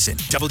 Greenville, Anderson.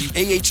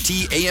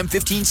 WAHT AM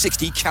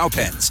 1560,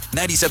 Cowpens.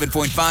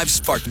 97.5,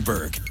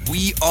 Spartanburg.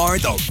 We are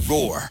the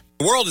Roar.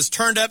 The world is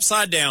turned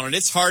upside down, and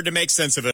it's hard to make sense of it.